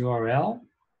is the URL.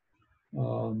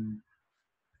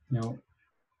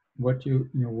 What do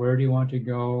where do you want to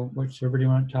go? What server do you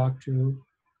want to talk to?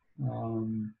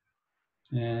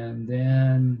 And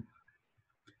then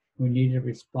we need a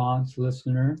response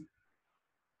listener.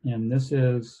 And this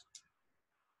is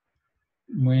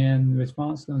when the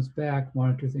response comes back, one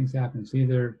or two things happens.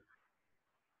 Either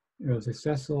it was a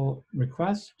successful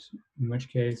request, in which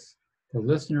case the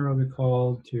listener will be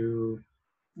called to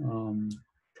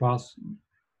process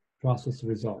the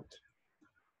result.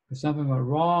 If something went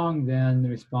wrong, then the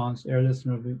response error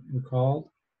listener will be called.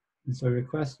 And so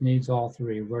request needs all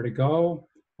three: where to go,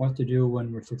 what to do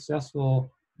when we're successful,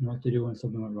 and what to do when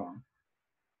something went wrong.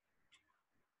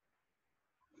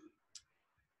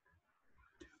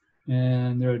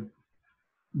 And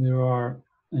there are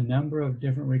a number of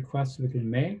different requests we can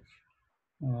make.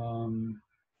 One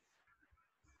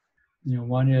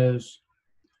is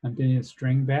I'm getting a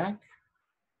string back.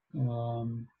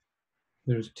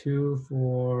 There's two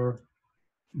for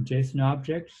JSON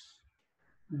objects,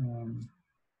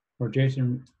 or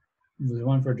JSON. There's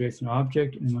one for JSON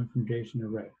object and one from JSON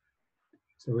array.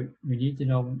 So we need to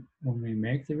know when we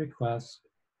make the request,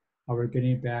 are we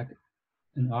getting back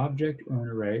an object or an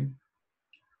array?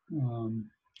 And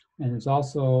there's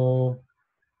also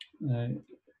a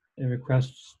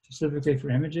request specifically for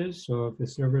images. So if the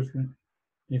server's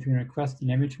if you're going to request an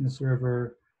image from the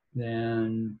server,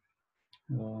 then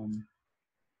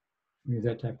use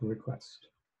that type of request.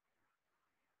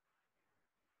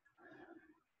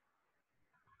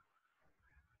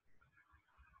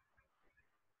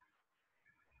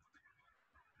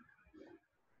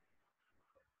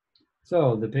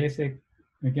 So the basic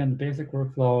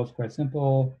workflow is quite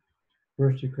simple.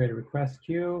 First, you create a request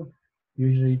queue.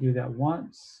 Usually you do that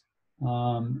once.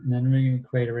 And then we're going to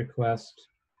create a request,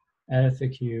 edit the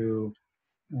queue.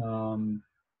 And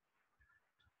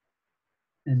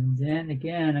then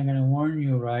again, I'm going to warn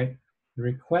you, right? The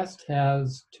request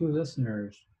has two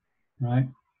listeners, right?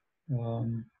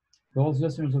 Those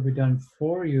listeners will be done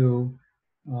for you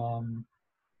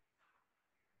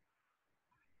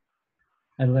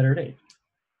at a later date.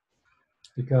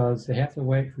 because they have to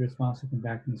wait for the response to come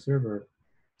back from the server.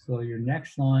 So your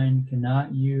next line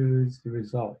cannot use the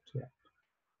result yet.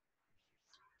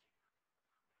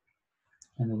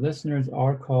 And the listeners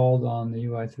are called on the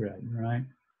UI thread, right?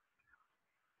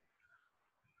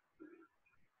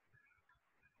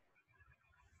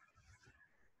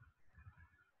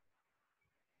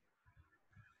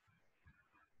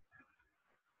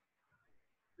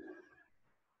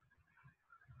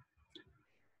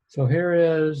 So here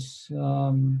is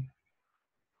an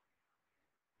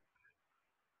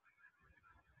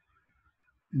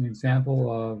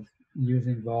example of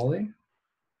using volley.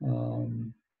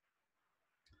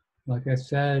 Like I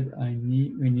said,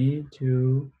 we need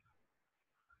to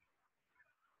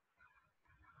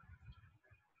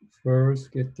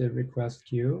first get the request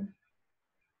queue.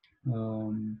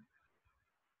 And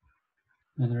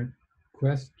the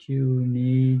request queue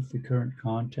needs the current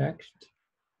context.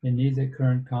 It needs a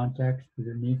current context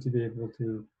because it needs to be able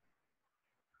to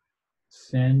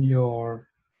send your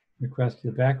request to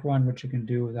the background, which you can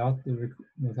do without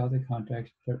the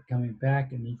context. But coming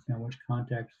back, it needs to know which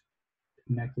context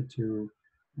connected to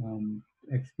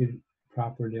execute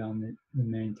properly on the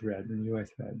main thread, the UI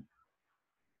thread.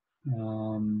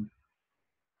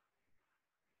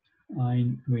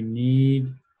 We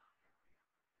need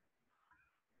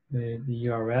the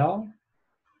URL.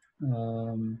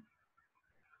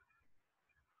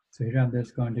 So here I'm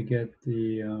just going to get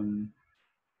the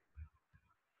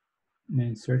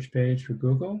main search page for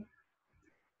Google.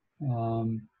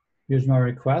 Here's my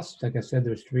request. Like I said,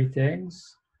 there's three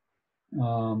things.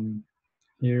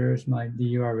 Here's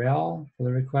the URL for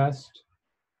the request.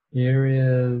 Here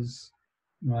is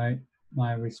my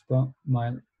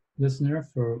listener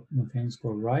for when things go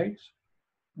right.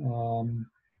 And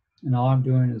all I'm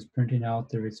doing is printing out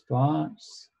the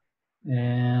response.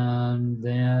 And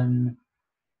then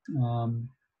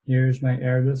here's my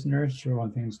error listeners for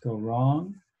when things go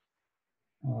wrong.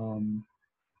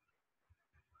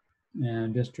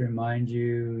 And just to remind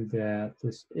you that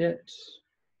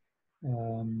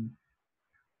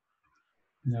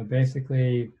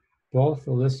basically both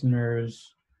the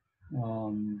listeners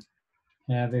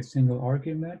have a single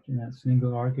argument, and that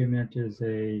single argument is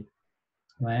a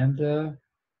lambda.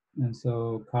 And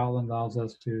so Kotlin allows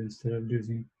us to, instead of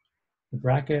using the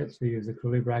brackets, we use the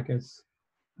curly brackets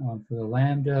for the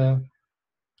lambda.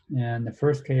 And the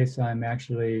first case, I'm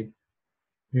actually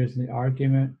using the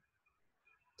argument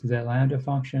to that lambda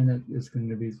function that is going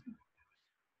to be,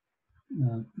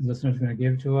 the listener is going to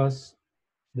give to us.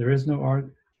 There is no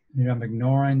I'm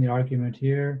ignoring the argument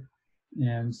here.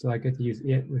 And so I get to use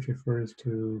it, which refers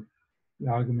to the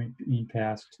argument being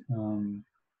passed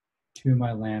to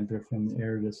my lambda from the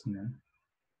error listener.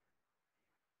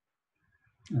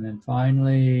 And then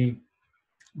finally,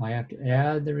 I have to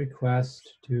add the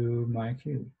request to my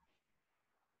queue.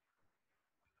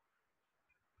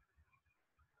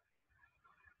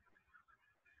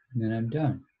 And then I'm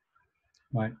done,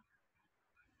 right?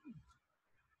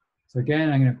 So again,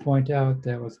 I'm going to point out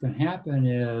that what's going to happen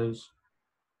is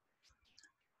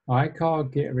I call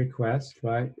get request,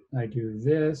 right? I do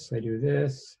this, I do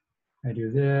this, I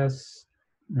do this,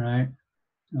 right?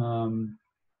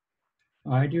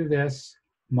 I do this,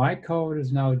 my code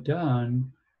is now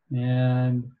done,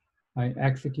 and I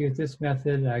execute this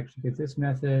method, I execute this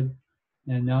method,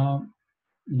 and now,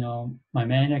 my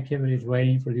main activity is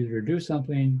waiting for the user to do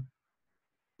something,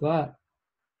 but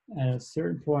at a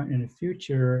certain point in the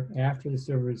future, after the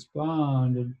server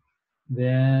responded,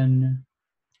 then,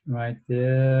 right,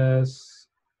 this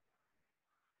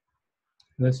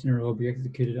listener will be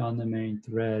executed on the main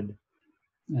thread.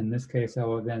 In this case, I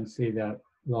will then see that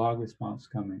log response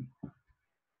coming.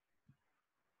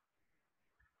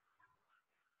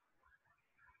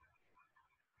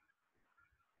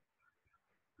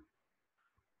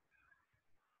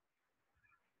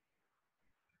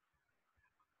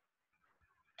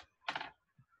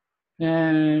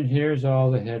 And here's all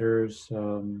the headers.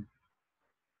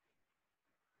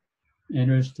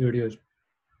 Android Studio is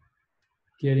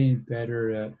getting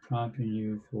better at prompting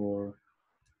you for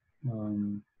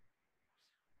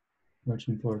which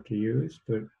import to use,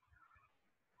 but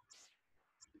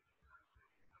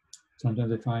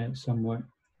sometimes I find it somewhat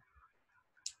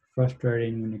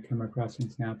frustrating when you come across an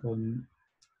example in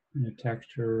a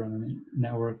texture on a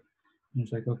network. And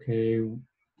it's like, okay,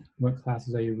 what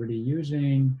classes are you really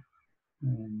using?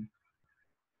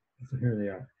 So here they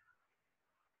are.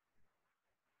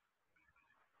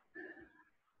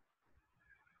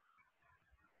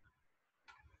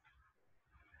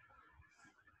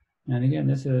 And again,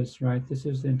 this is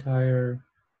the entire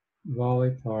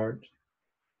volley part.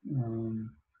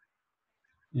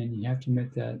 And you have to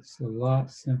make that it's a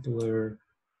lot simpler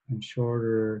and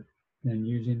shorter than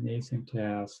using the async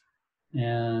task.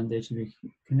 And they should be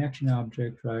connection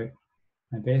object, right?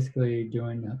 And basically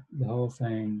doing the whole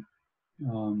thing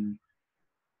in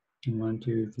 1,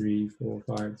 2, 3, 4,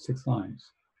 5, 6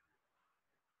 lines.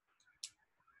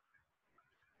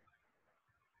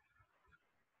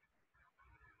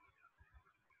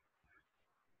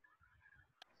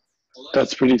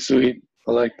 That's pretty sweet.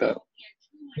 I like that.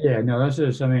 Yeah, no, that's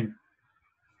just, I mean,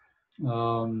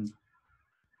 um,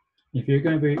 if you're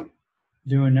going to be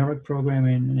doing network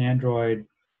programming in Android,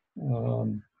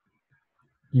 um,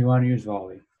 you want to use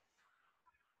Volley.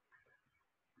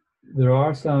 There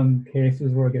are some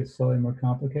cases where it gets slightly more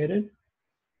complicated,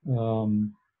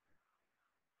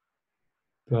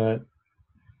 but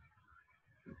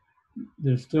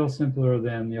they're still simpler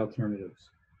than the alternatives.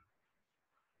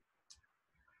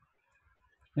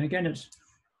 And again, it's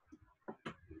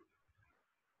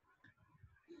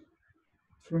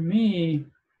for me,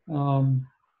 I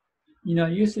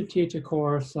used to teach a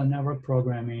course on network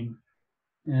programming,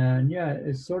 and yeah,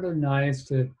 it's sort of nice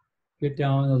to get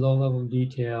down to the low-level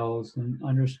details and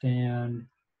understand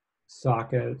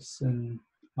sockets and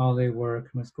how they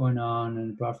work, and what's going on,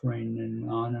 and buffering, and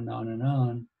on and on and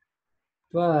on.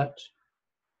 But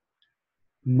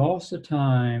most of the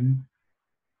time,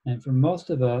 and for most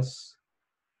of us,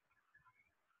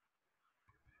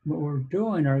 what we're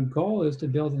doing, our goal is to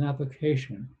build an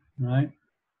application, right?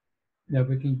 That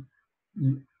we can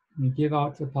give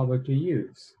out to the public to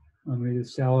use. Either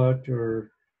sell it or,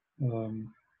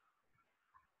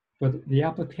 but the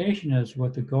application is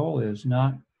what the goal is,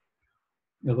 not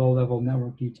the low-level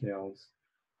network details.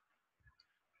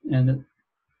 And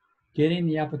getting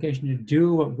the application to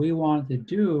do what we want it to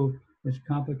do is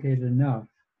complicated enough.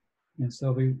 And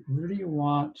so we really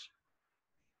want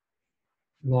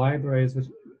libraries which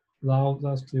allows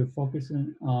us to focus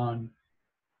on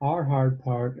our hard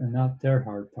part and not their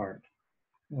hard part.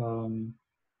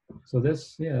 So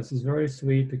this is very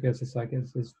sweet because it's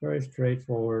very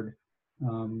straightforward,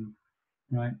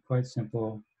 right? Quite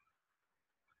simple.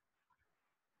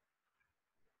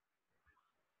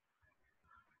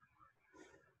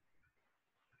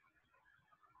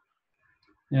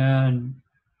 And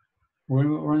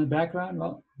we're in the background.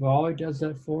 Well, Volley does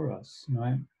that for us,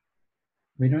 right?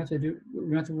 We don't have to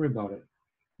worry about it.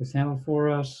 It's handled for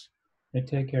us. They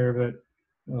take care of it,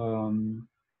 and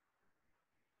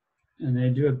they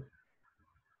do it.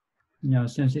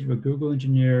 Since these were Google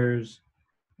engineers,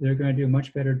 they're going to do a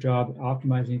much better job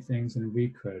optimizing things than we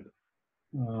could.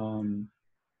 That's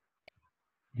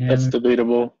And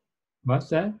debatable. what's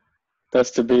that? That's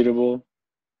debatable.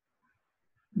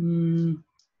 Network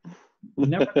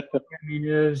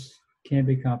programming can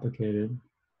be complicated.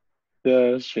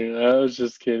 Yeah, that's true. I was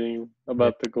just kidding Yeah.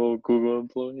 about the Google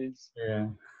employees. Yeah.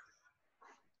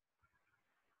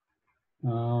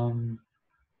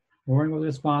 Worrying with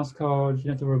response codes, you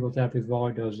don't have to worry about that because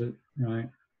Volley does it, right?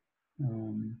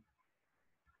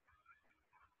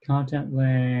 Content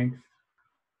length,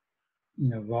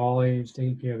 Volley is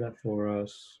taking care of that for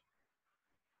us.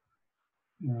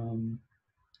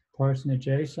 Parsing the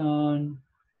JSON,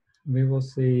 we will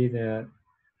see that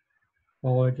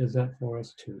Volley does that for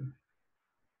us too.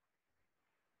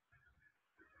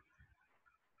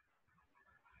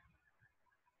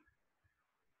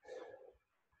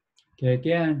 Okay,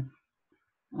 again,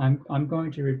 I'm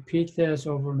going to repeat this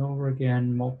over and over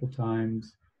again multiple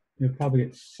times. You'll probably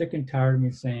get sick and tired of me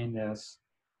saying this.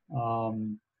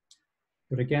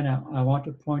 But again, I want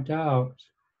to point out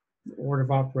the order of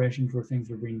operations where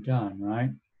things are being done, right?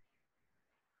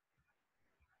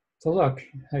 So look,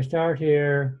 I start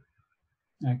here,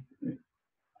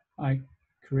 I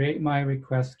create my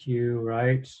request queue,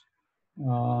 right?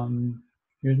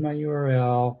 Here's my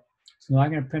URL. So now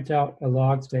I'm going to print out a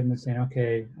log statement saying,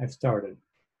 okay, I've started.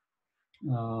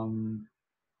 And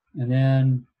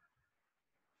then,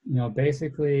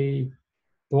 basically,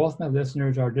 both my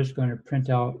listeners are just going to print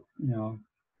out,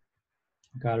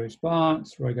 got a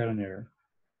response or I got an error.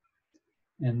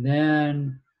 And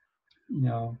then,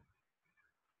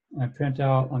 I print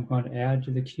out, I'm going to add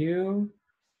to the queue.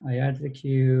 I add to the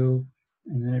queue,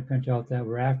 and then I print out that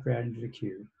we're after adding to the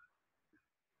queue.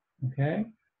 Okay?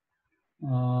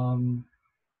 And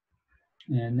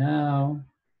now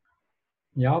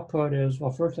the output is,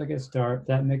 well, first I get start.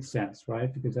 That makes sense,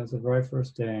 right? Because that's the very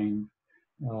first thing.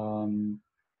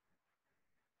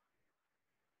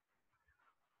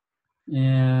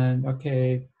 And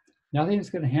okay, nothing's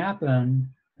going to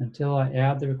happen until I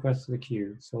add the request to the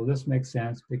queue. So this makes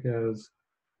sense because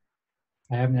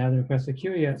I haven't added the request to the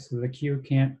queue yet, so the queue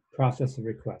can't process the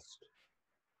request.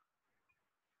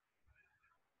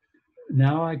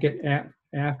 now I get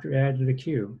after add to the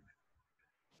queue.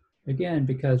 Again,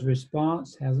 because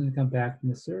response hasn't come back from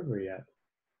the server yet.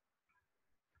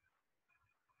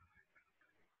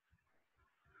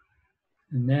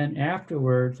 And then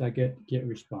afterwards, I get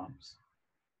response.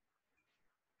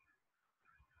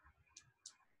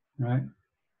 Right?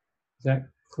 Is that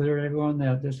clear, everyone?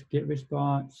 That this get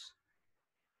response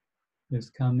is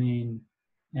coming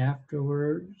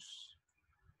afterwards.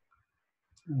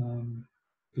 Yeah,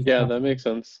 Because, that makes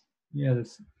sense. yeah,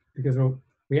 this, because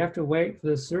we have to wait for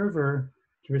the server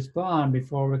to respond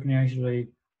before we can actually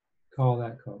call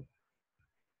that code.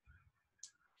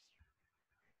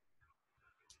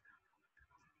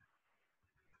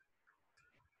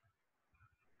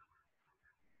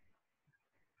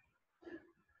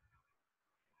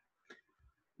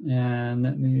 And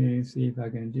let me see if I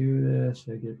can do this.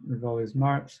 I get rid of all these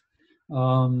marks.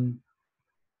 And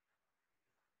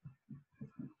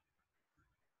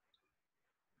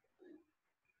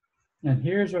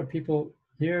here's the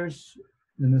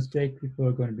mistake people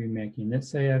are going to be making. Let's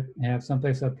say I have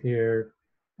someplace up here,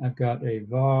 I've got a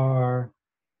var,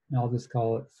 and I'll just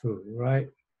call it foo, right?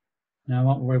 And I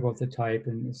won't worry about the type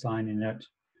and assigning it.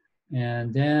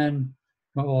 And then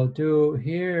what I'll do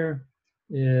here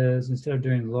is instead of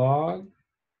doing log,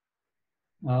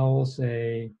 I will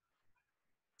say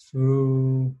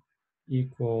foo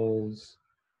equals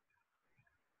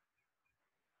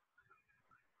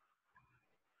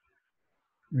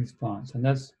response. And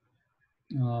that's,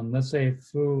 let's say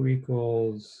foo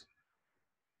equals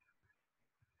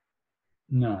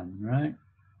none, right?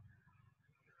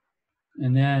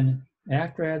 And then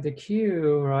after I add the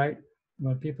queue, right,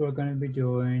 what people are going to be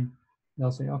doing,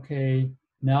 they'll say, okay,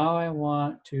 now I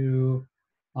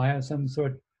have some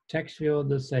sort of text field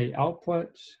to say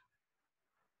output.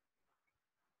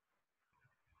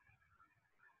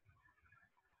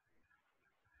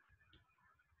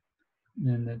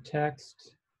 And the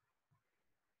text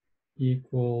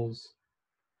equals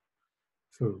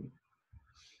food,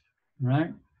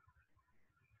 right?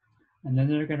 And then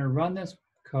they're going to run this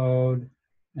code,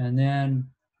 and then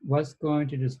what's going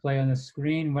to display on the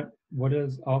screen? What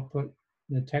is output?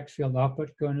 The text field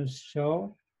output going to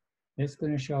show? It's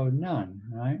going to show none,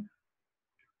 right?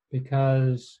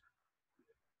 Because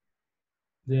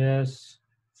this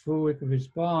fluid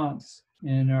response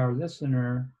in our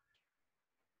listener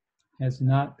has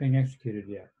not been executed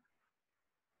yet.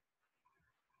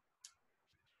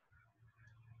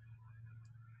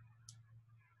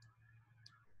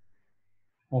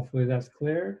 Hopefully that's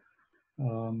clear.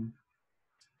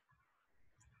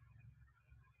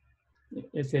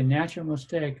 It's a natural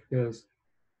mistake because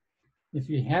if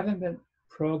you haven't been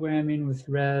programming with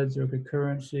threads or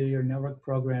concurrency or network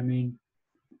programming,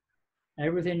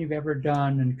 everything you've ever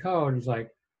done in code is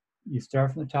like you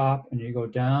start from the top and you go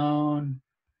down,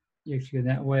 you execute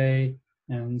that way.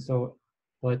 And so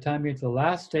by the time you get to the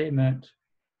last statement,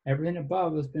 everything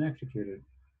above has been executed.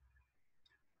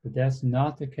 But that's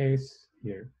not the case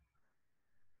here.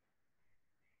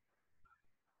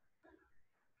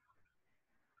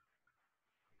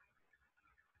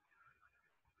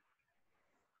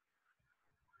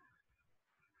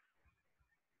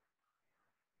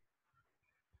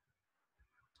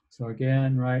 So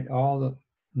again, right, all the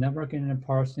networking and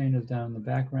parsing is done in the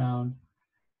background,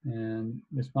 and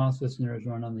response listener is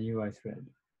run on the UI thread.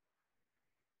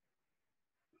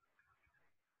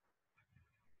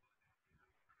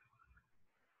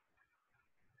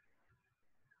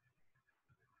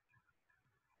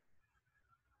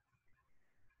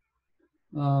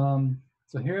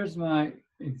 So here's my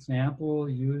example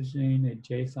using a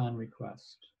JSON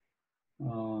request.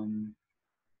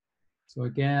 So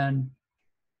again,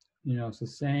 it's the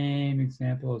same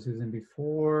example as using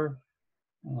before.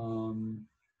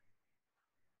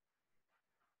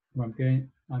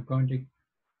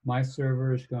 My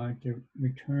server is going to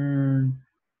return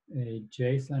a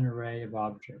JSON array of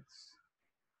objects.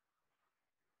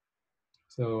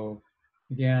 So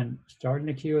again, starting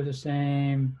the queue is the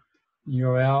same.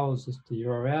 URL is just the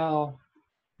URL.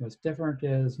 What's different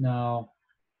is now,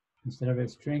 instead of a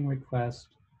string request,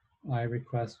 I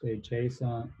request a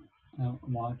JSON. I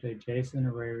want a JSON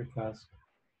array request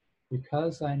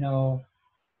because I know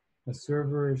the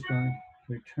server is going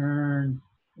to return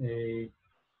a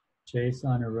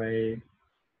JSON array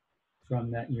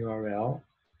from that URL.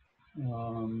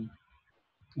 And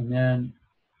then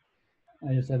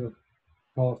I just have a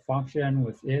call a function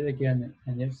with it again,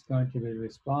 and it's going to be the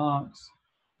response.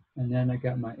 And then I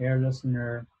got my air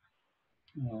listener.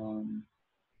 When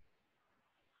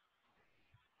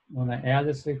I add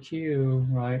this to the queue,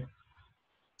 right,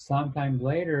 sometime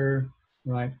later,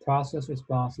 right, process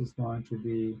response is going to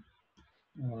be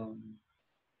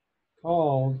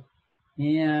called,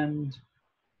 and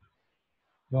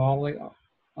Volley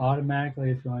automatically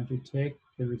is going to take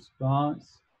the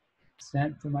response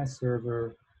sent to my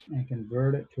server and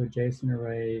convert it to a JSON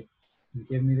array and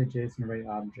give me the JSON array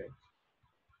object.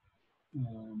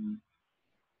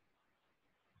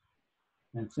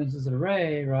 And since it's an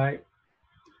array, right,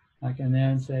 I can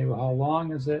then say, well, how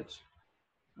long is it?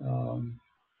 How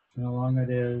long it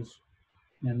is,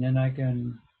 and then I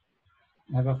can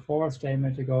have a for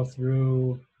statement to go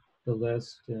through the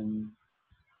list, and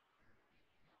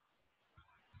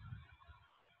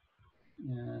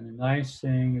the nice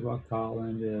thing about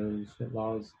Kotlin is it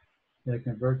allows you to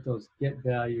convert those get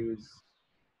values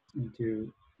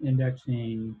into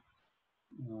indexing,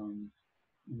 and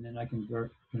then I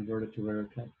convert it to whatever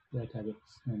that type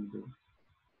it's going to be.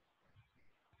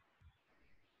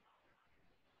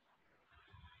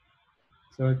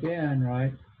 So again,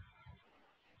 right,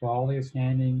 Volley is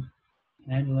handling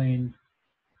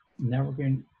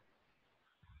networking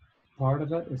part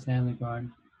of it. It's handling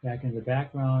going back into the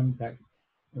background,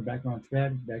 the background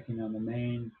thread, backing on the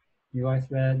main UI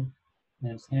thread,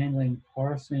 and it's handling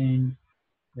parsing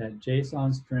that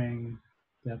JSON string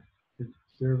that the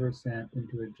server sent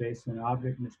into a JSON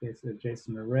object, in this case, a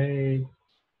JSON array,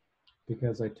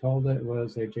 because I told it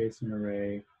was a JSON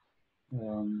array.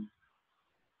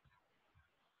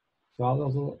 So all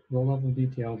those low-level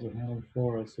details are handled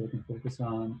for us, so we can focus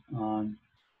on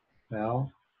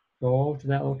well, go to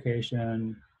that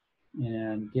location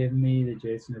and give me the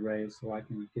JSON array so I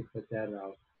can put that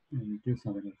out and do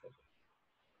something with it.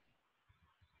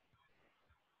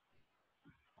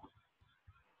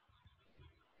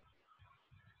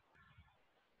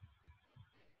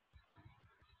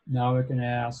 Now we can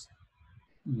ask,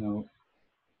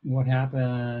 what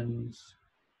happens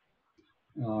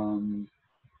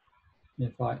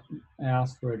if I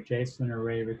ask for a JSON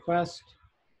array request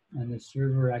and the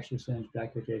server actually sends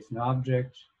back a JSON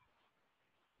object?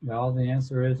 Well, the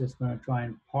answer is it's going to try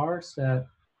and parse that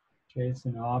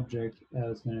JSON object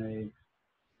as an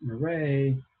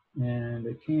array, and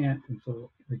it can't until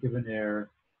we give an error,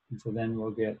 and so then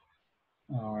we'll get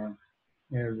our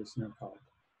error listener called.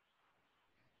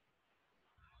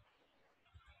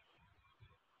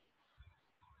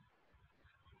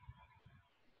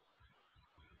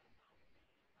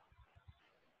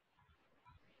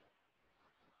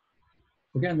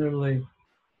 Again, literally,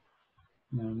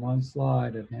 in one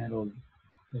slide, I've handled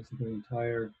basically the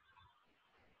entire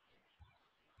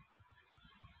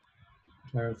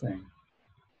thing.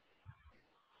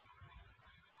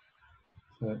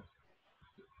 So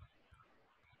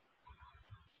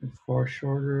it's far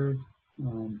shorter,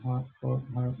 more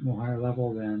higher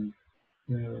level than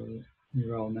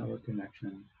neural network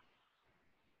connection.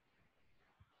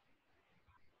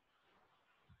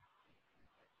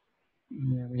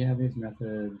 Yeah, we have these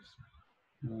methods.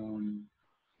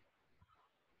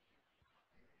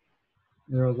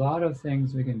 There are a lot of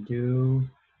things we can do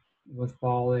with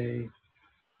Volley.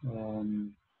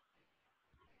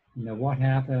 What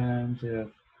happens if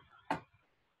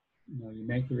you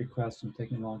make the request and it's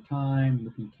taking a long time?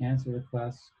 We can cancel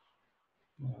requests.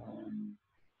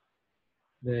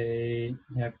 They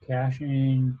have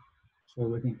caching, so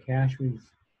we can cache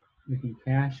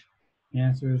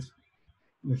answers,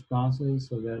 responses,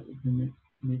 so that if we need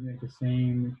to make the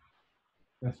same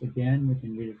request again, we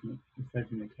can read it from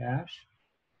the cache.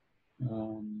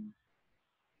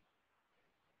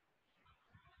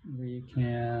 We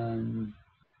can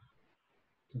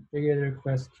configure the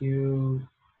request queue.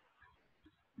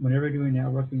 Whenever you're doing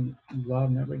networking, a lot of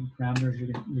networking parameters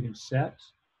you can set,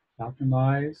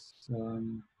 optimize.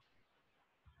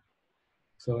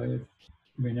 So if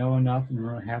we know enough and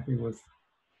we're happy with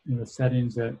the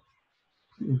settings that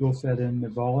Google set in the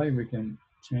Volley, we can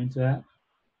change that.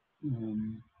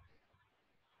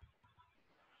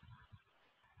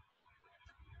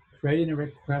 Creating a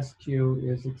request queue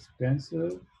is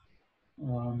expensive.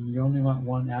 You only want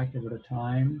one active at a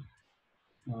time.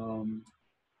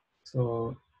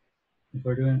 So if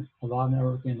we're doing a lot of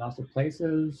networking in lots of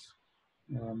places,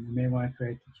 you may want to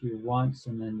create the queue once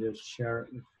and then just share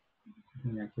it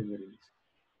between activities.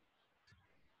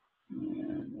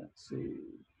 And let's see.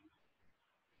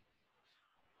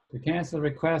 To cancel a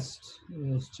request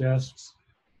is just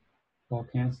call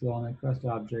cancel on the request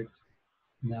object,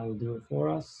 and that will do it for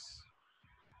us.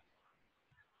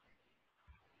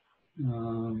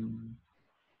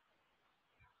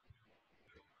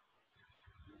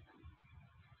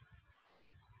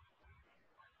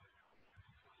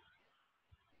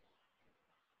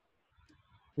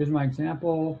 Here's my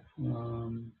example.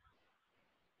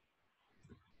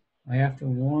 I have to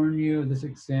warn you, this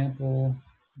example,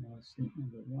 let's see,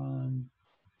 number one,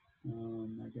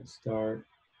 I get start.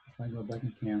 If I go back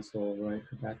and cancel, right,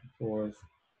 go back and forth.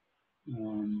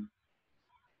 Um,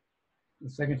 the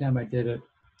second time I did it,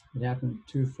 it happened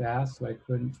too fast, so I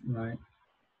couldn't, right?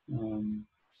 Um,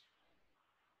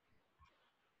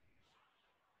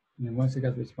 and then once I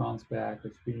got the response back,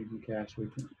 it's being from cache, we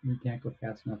can't go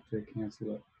fast enough to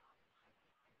cancel it.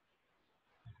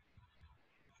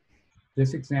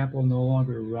 This example no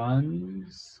longer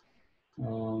runs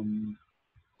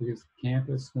because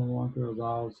campus no longer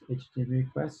allows HTTP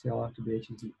requests. They all have to be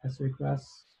HTTPS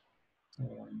requests.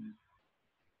 And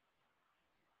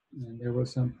there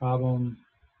was some problem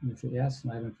with the S,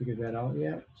 and I haven't figured that out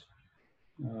yet.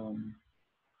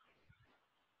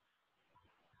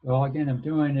 All again I'm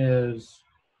doing is,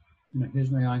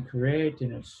 here's my on create,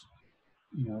 and it's,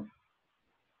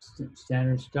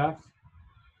 standard stuff.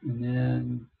 And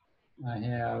then I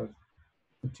have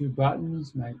the two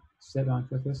buttons, my set on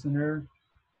quick listener.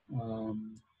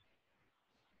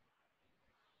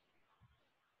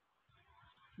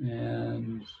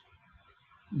 And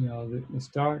the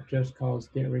start just calls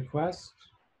get request,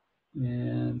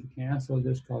 and the cancel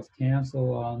just calls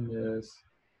cancel on this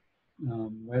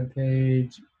web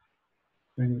page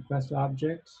bring request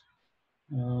object.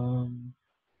 And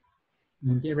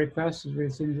get request as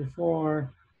we've seen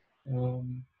before.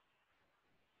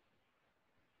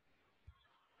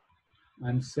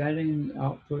 I'm setting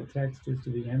output text just to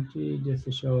be empty, just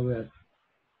to show that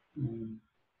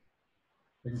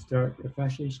I can start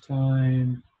refresh each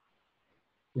time,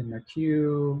 then my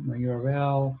queue, my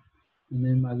URL, and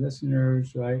then my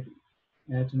listeners, right?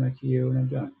 Add to my queue, and I'm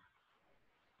done.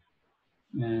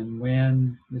 And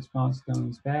when response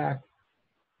comes back,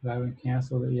 if I haven't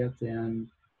canceled it yet, then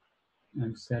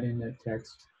I'm setting that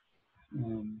text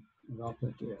of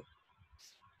output to it.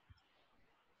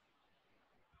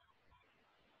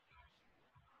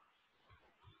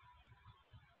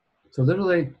 So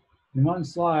literally, in one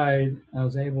slide, I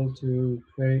was able to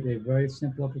create a very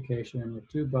simple application with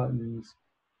two buttons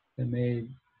that made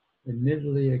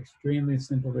admittedly extremely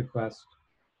simple requests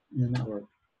in the network.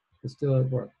 But still it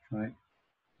worked, right?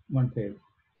 One page.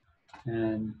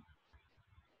 And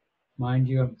mind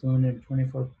you, I'm doing it in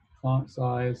 24 font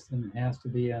size, and it has to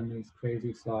be on these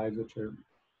crazy slides, which are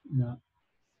not,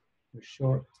 they're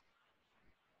short.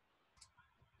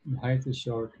 The height is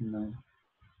short and the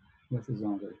width is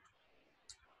longer.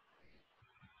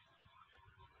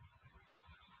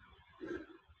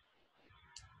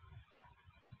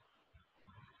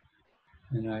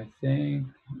 And I think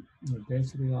we're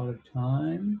basically out of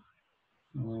time.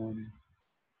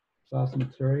 Class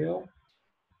material.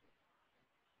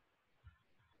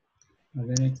 Are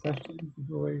there any questions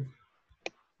before we?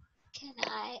 Can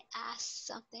I ask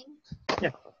something?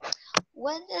 Yeah.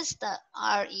 What does the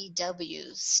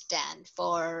REW stand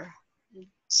for?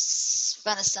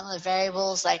 Run a similar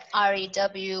variables like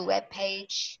REW web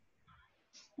page.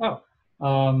 Oh,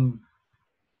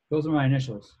 those are my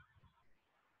initials.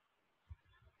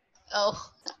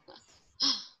 Oh.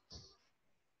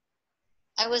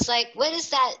 I was like, what is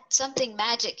that something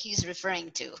magic he's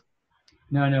referring to?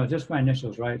 No, just my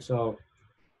initials, right? So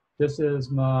this is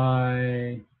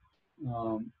my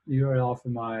URL for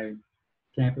my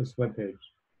campus webpage.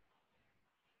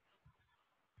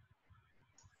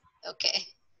 Okay.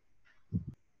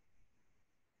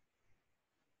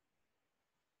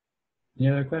 Any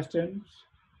other questions?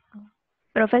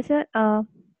 Professor, I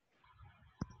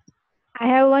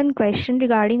have one question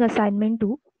regarding assignment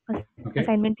 2, Okay.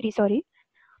 assignment 3, sorry.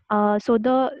 So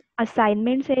the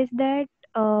assignment says that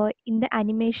in the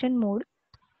animation mode,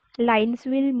 lines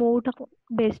will move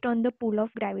based on the pull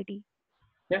of gravity.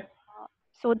 Yeah.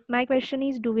 So my question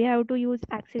is, do we have to use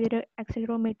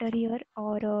accelerometer here,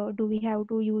 or do we have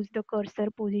to use the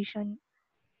cursor position?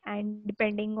 And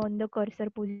depending on the cursor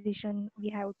position, we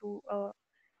have to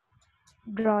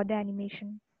draw the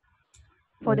animation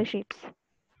for the shapes.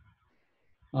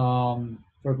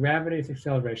 For gravity, it's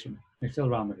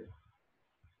accelerometer.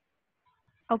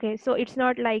 Okay, so it's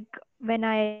not like when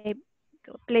I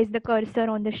place the cursor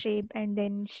on the shape and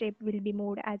then shape will be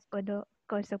moved as per the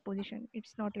cursor position.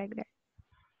 It's not like that.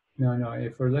 No.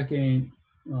 If we're looking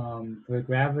for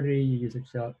gravity, you use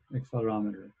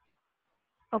accelerometer.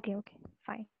 Okay,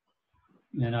 fine.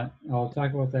 And I'll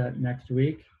talk about that next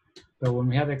week. But when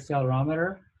we have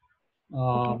accelerometer,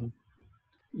 Okay.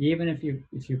 even if you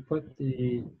put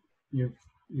your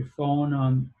phone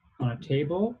on a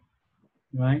table,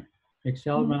 right?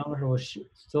 Accelerometer will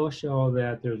still show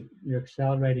that you're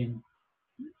accelerating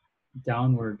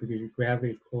downward because your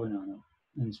gravity is pulling on it,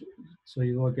 and so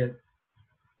you will get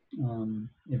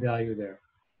a value there.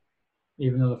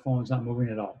 even though the phone's not moving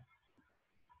at all.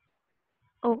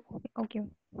 Oh, okay.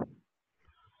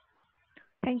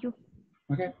 Thank you.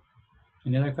 Okay.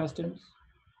 Any other questions?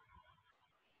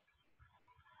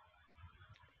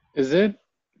 Is it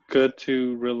good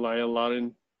to rely a lot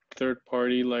in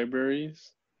third-party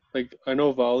libraries? Like I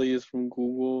know Volley is from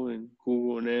Google, and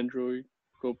Google and Android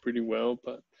go pretty well,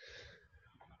 but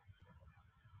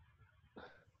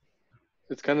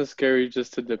it's kind of scary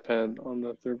just to depend on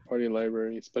the third-party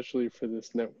library, especially for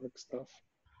this network stuff.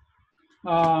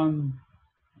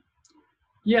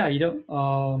 Yeah, you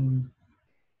don't.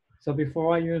 So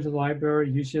before I use a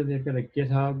library, usually they've got a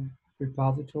GitHub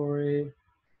repository,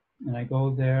 and I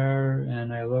go there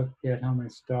and I look at how many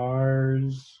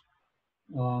stars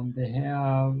they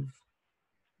have,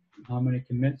 how many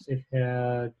commits they've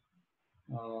had,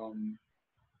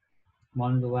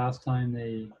 when the last time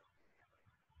they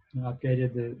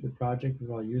updated the project, if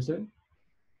I'll use it.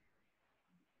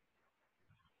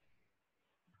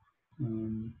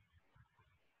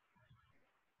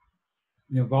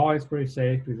 Volley is pretty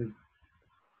safe because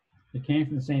it came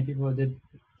from the same people that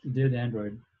did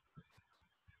Android.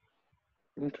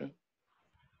 Okay.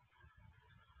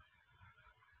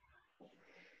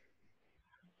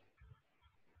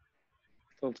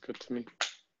 Sounds good to me.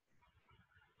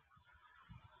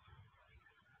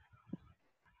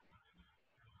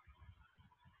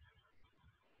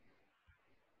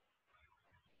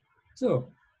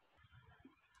 So,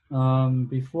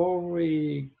 before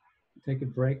we take a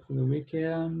break for the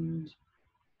weekend,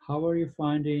 how are you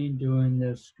finding doing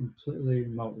this completely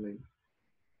remotely?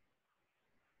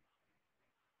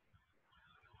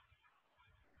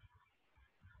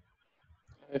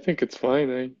 I think it's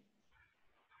fine.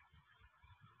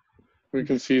 We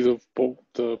can see the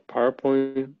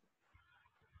PowerPoint.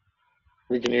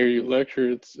 We can hear you lecture.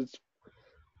 It's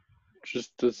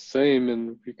just the same,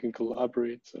 and we can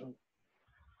collaborate. So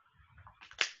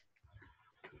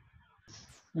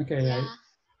Okay, Yeah,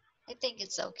 I think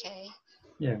it's okay.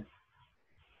 yeah.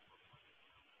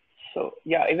 So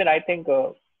yeah, even I think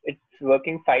it's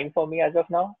working fine for me as of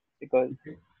now because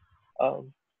Okay.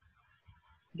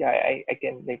 yeah, I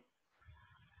can like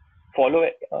follow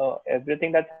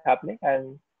everything that's happening,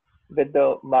 and with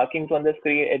the markings on the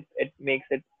screen, it makes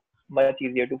it much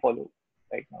easier to follow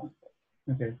right now.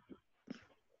 Okay.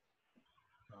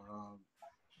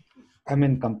 I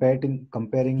mean,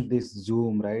 comparing this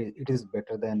Zoom, right? It is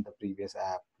better than the previous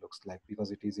app. Looks like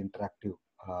because it is interactive.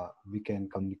 We can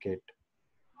communicate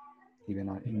even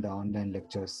in the online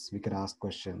lectures. We can ask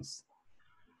questions.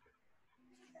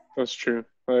 that's true.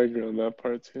 I agree on that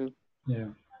part too. Yeah.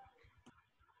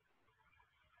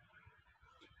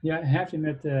 Yeah, I have to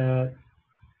admit that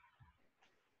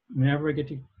whenever I get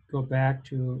to go back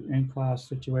to in-class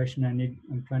situation,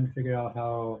 I'm trying to figure out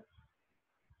how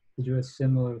to do a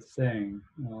similar thing.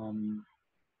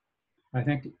 I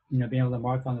think being able to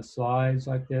mark on the slides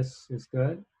like this is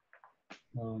good.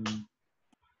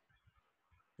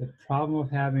 The problem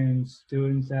with having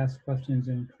students ask questions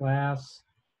in class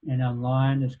and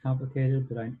online is complicated,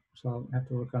 so I'll have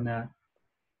to work on that.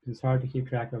 It's hard to keep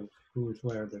track of who is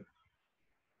where, but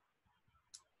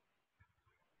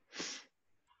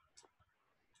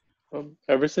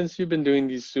Ever since you've been doing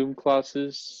these Zoom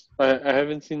classes, I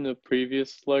haven't seen the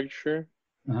previous lecture.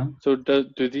 So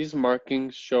do these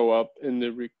markings show up in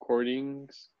the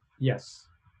recordings? yes.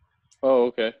 Oh,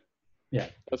 okay. Yeah.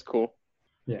 That's cool.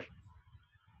 Yeah.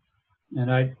 And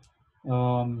I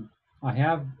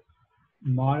have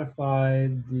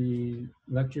modified the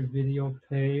lecture video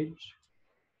page.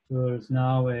 So there's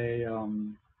now a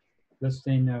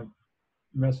listing of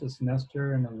the rest of the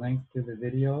semester and a link to the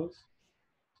videos.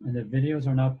 And the videos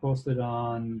are now posted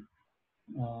on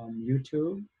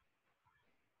YouTube,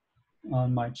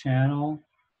 on my channel.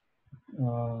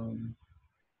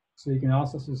 So you can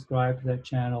also subscribe to that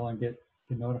channel and get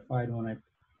notified when I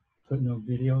put new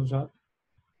videos up.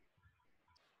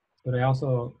 But I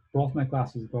also, both my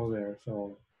classes go there,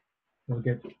 so you'll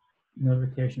get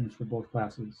notifications for both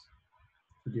classes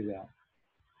to do that.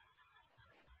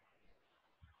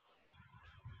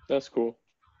 That's cool.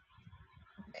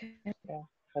 Okay. Yeah,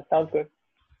 that sounds good.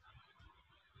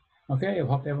 Okay, I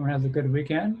hope everyone has a good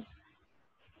weekend.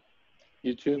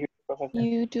 You too.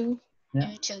 You too. Yeah.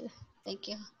 You too. Thank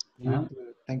you.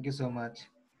 Thank you so much.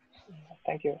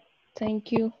 Thank you.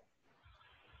 Thank you.